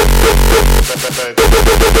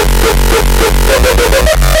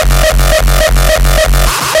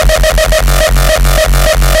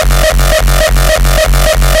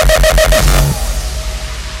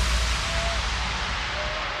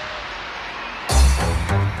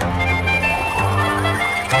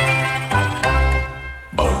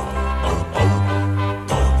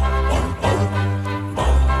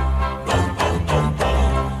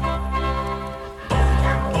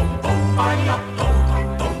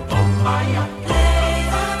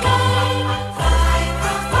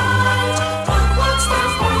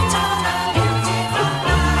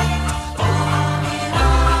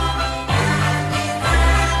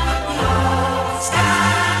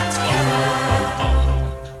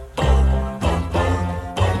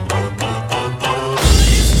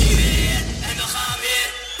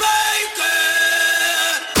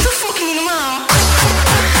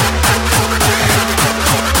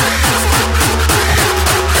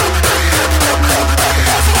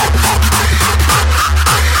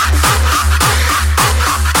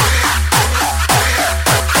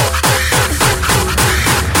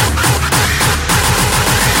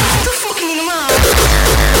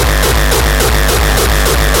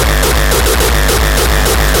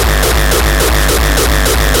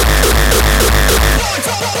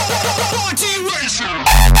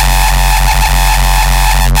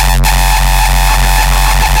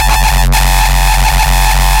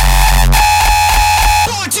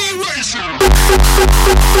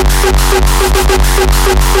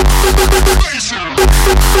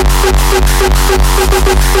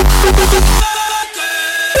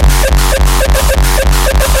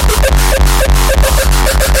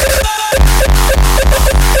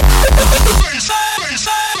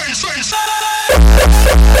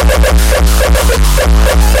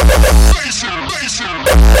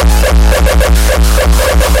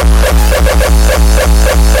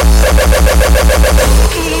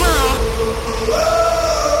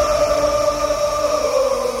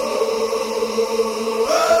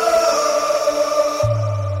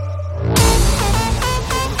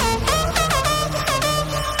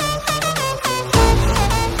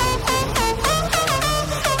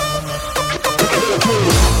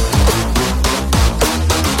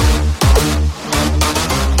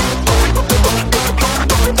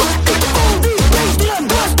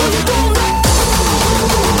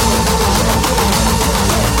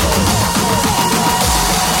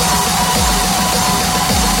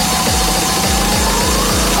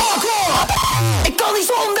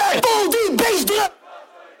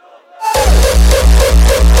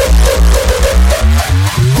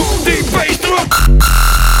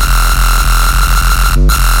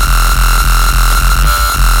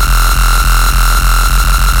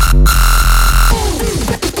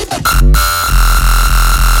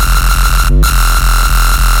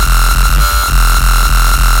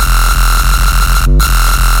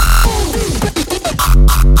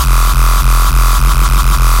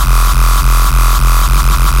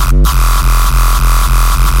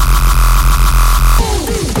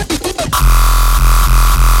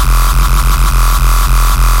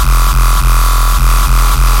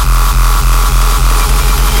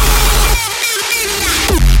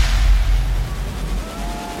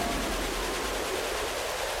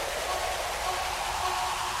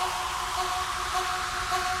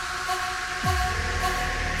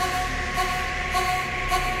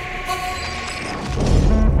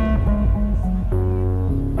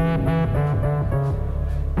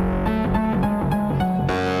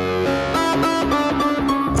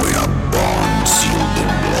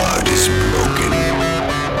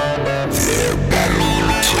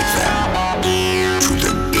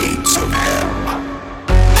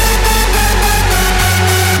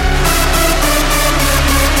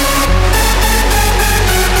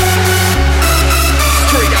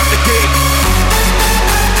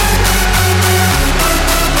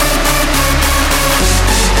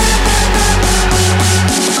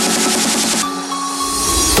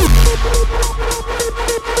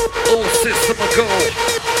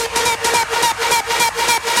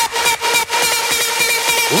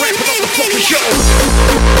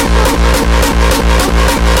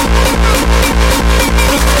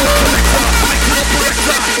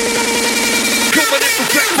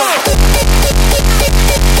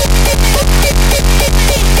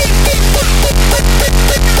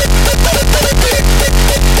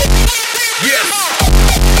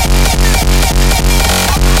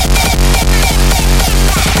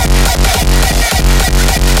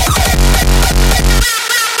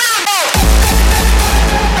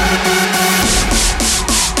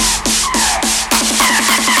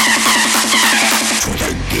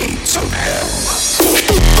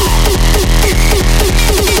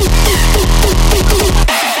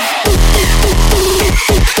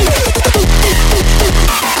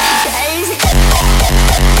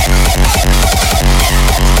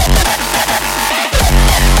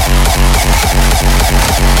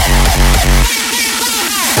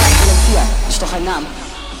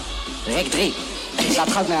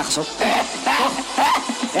 nergens op.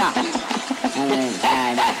 Ja. Nee.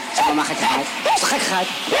 Zeg maar gekkigheid. Dat is toch gekkigheid?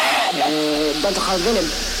 Ik ben toch gewoon Willem.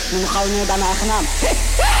 Noem me gewoon bij mijn eigen naam.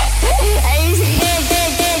 Hij is gek.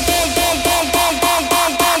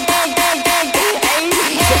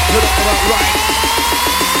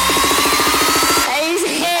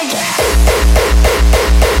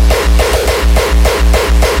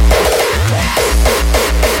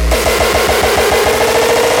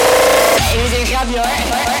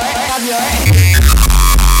 Grapje hoor.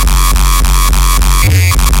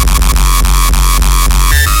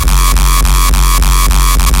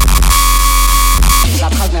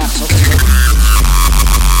 Slaat gaat nergens op.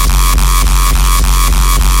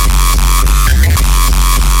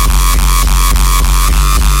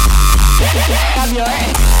 Grapje hoor.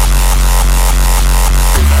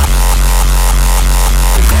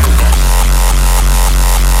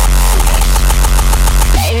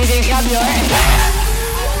 Nee, dit is een grapje hoor.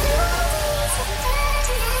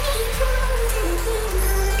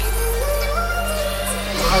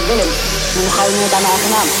 Willem, noem me gewoon bij mijn eigen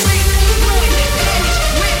naam.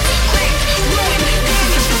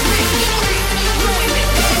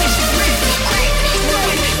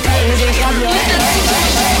 geen grapje hoor.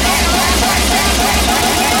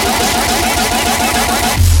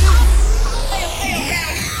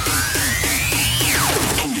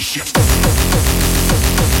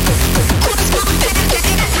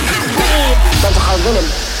 Dat is gewoon Willem.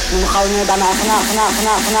 Je moet gewoon bij mij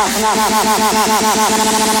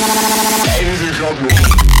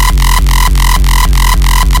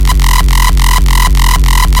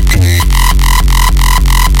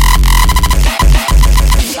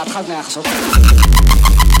dat gaat nergens op.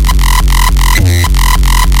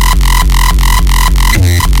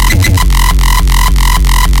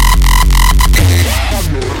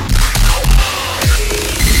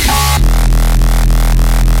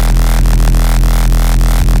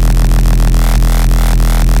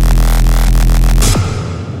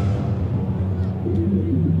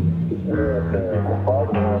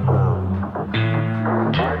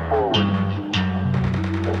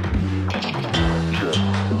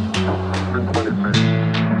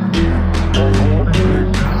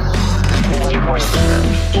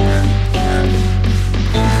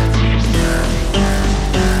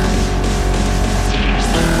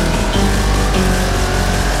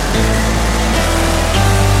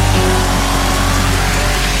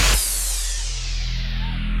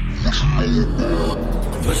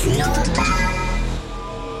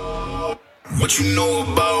 What you know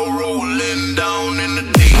about rolling down in the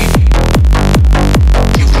deep?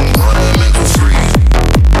 You can go to mental freeze.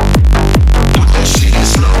 Put that shit in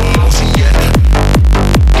slow motion, yeah.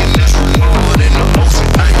 Get natural more than the ocean.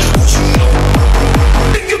 I ain't what you know.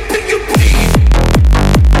 Pick up deep.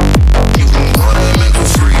 You can go to mental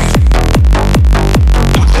freeze.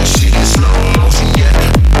 Put that shit in slow motion, yeah.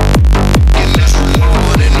 Get natural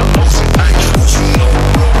more than the ocean. I ain't what you know.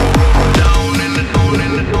 Down in the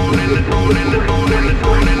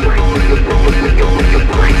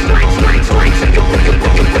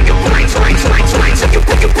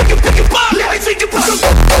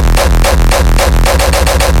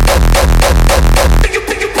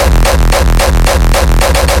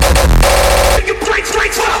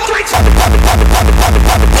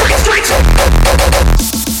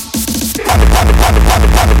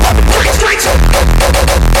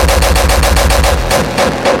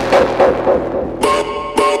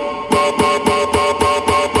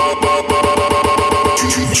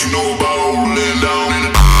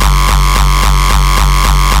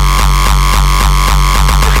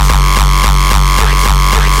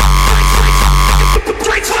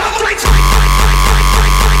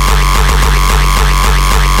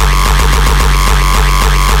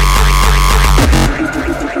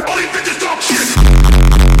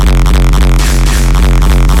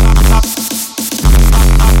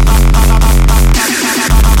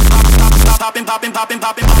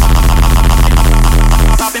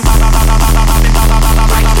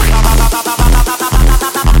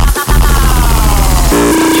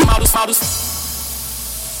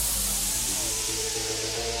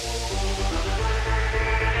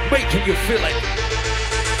Making you feel it.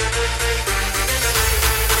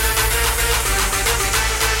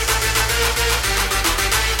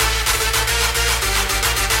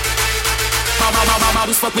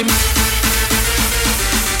 Models fuck with me.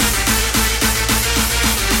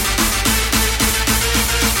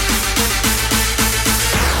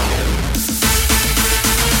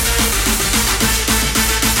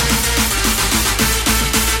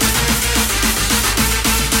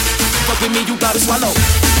 Fuck with me, you gotta swallow.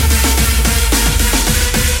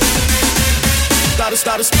 Gotta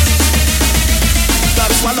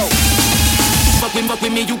swallow. Fuck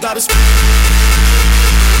with me, you gotta.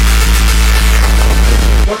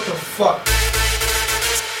 What the fuck?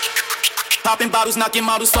 Popping bottles, knocking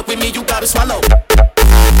models. Fuck with me, you gotta swallow.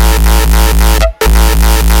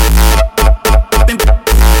 Popping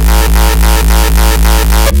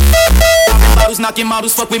bottles, knocking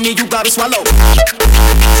models. Fuck with me, you gotta swallow.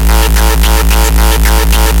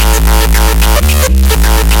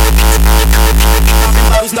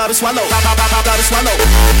 Bottles gotta swallow, gotta swallow.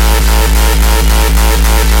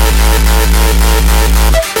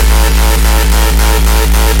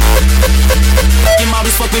 Your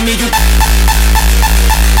models fuck with me, you.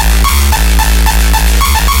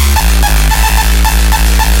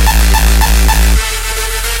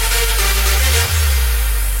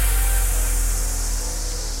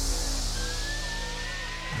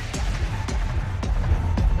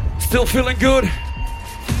 Still feeling good?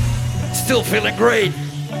 Still feeling great?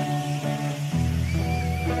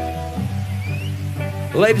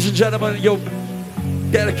 Ladies and gentlemen, your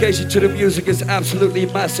dedication to the music is absolutely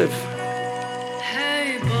massive.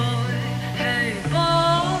 Hey boy,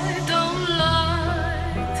 don't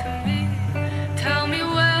lie to me. Tell me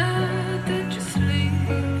where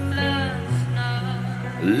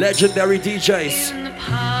Legendary DJs. In the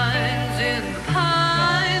pines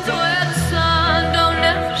where the sun don't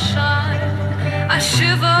ever shine. I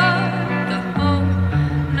shiver the whole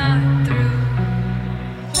night through.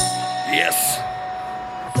 Yes.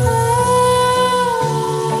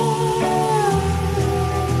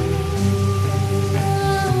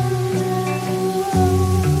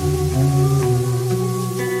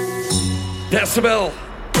 Decibel.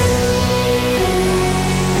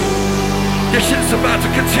 This shit's about to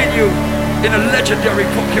continue in a legendary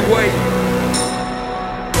fucking way.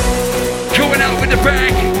 Going out with the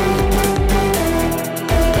bang.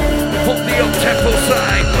 From the Uptempo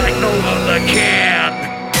side like no other can.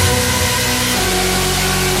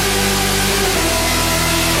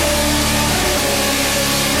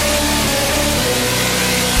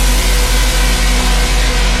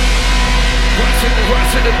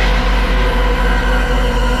 Rushing it.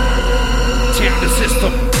 Tear the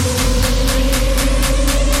system.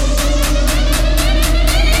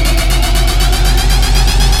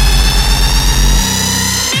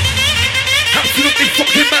 Absolutely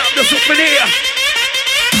fucking madness up in here.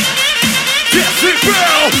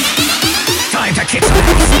 Decibel. Time to kick some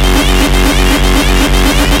ass.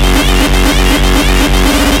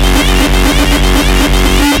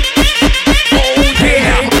 Oh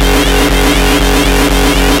yeah.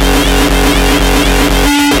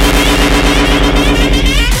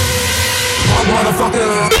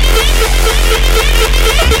 Motherfucker.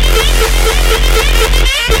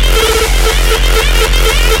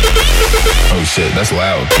 Oh shit, that's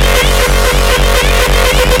loud.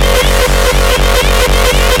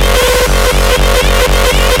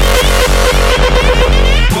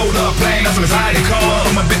 Pulled up, playing up some anxiety calls.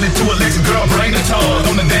 From my business to a Lexus, girl, bring the toys.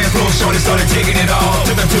 On the dance floor, shorty started taking it off.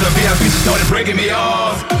 Took her to the VIP, she started breaking me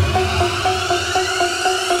off.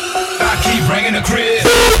 I keep bringing the crib.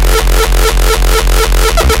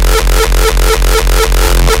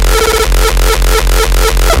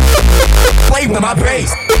 Play with my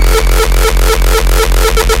bass.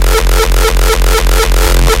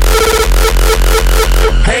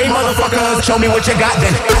 Hey motherfuckers, show me what you got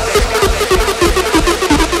then.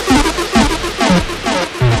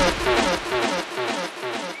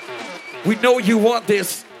 We know you want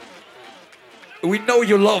this. We know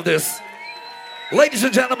you love this. Ladies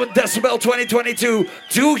and gentlemen, Decibel 2022.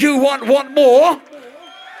 Do you want one more?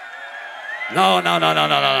 No.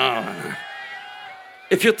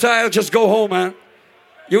 If you're tired, just go home, man.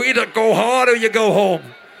 You either go hard or you go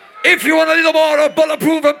home. If you want a little more of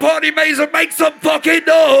Bulletproof and Partyraiser, make some fucking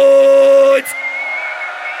noise.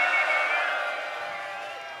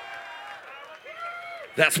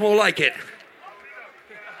 That's more like it.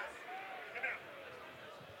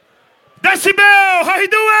 Decibel, how you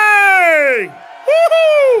doing?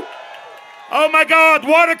 Woohoo! Oh my God,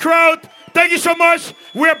 what a crowd. Thank you so much.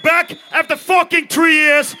 We're back after fucking 3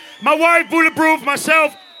 years. My wife, Bulletproof,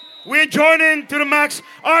 myself, we're joining to the max.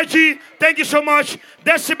 RG, thank you so much.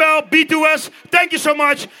 Decibel, B2S, thank you so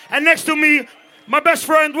much. And next to me, my best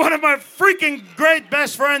friend, one of my freaking great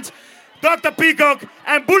best friends, Dr. Peacock,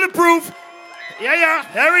 and Bulletproof. Yeah,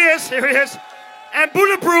 here he is. And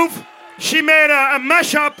Bulletproof, she made a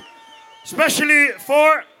mashup especially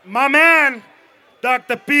for my man,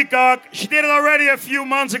 Dr. Peacock. She did it already a few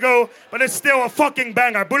months ago, but it's still a fucking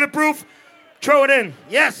banger. Bulletproof, throw it in.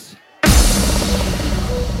 Yes.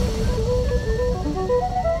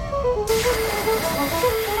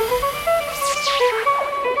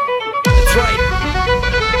 That's right.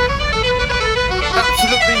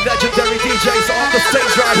 Absolutely legendary DJs on the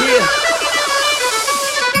stage right here.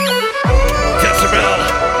 Decibel.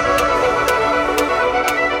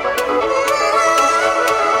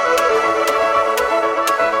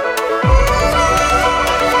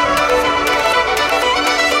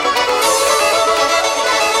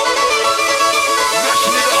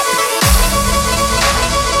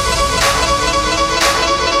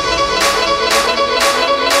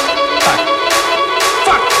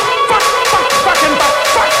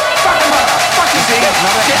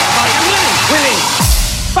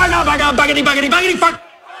 Baggity, fuck.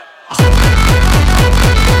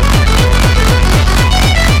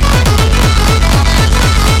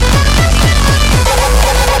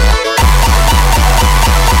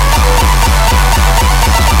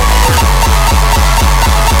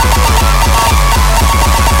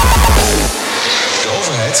 De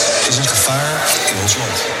overheid is een gevaar in ons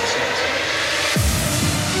land.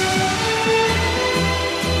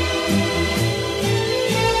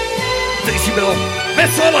 Decibel, met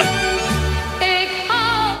z'n allen.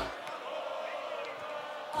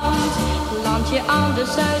 Landje aan de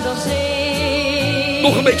Zuiderzee.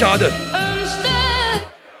 Nog een beetje harder. Een stuk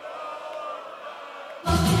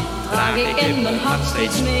draag ik in mijn hart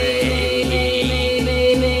steeds mee.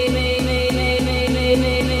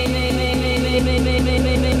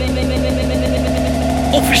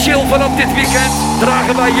 Officieel vanaf dit weekend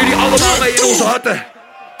dragen wij jullie allemaal mee in onze harten.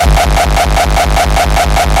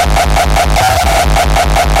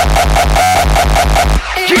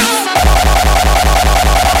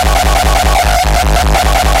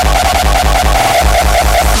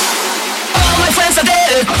 All my friends are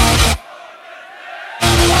dead.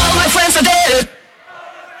 All my friends are dead.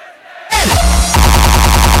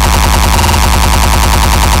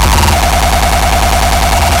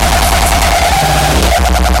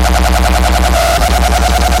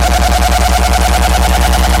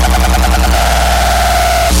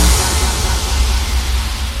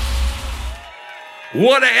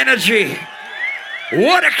 What an energy.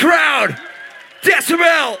 What a crowd.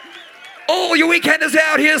 Decibel. All you weekenders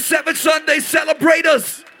out here, 7 Sunday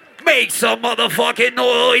celebrators. Make some motherfucking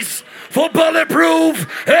noise for Bulletproof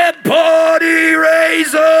and Partyraiser.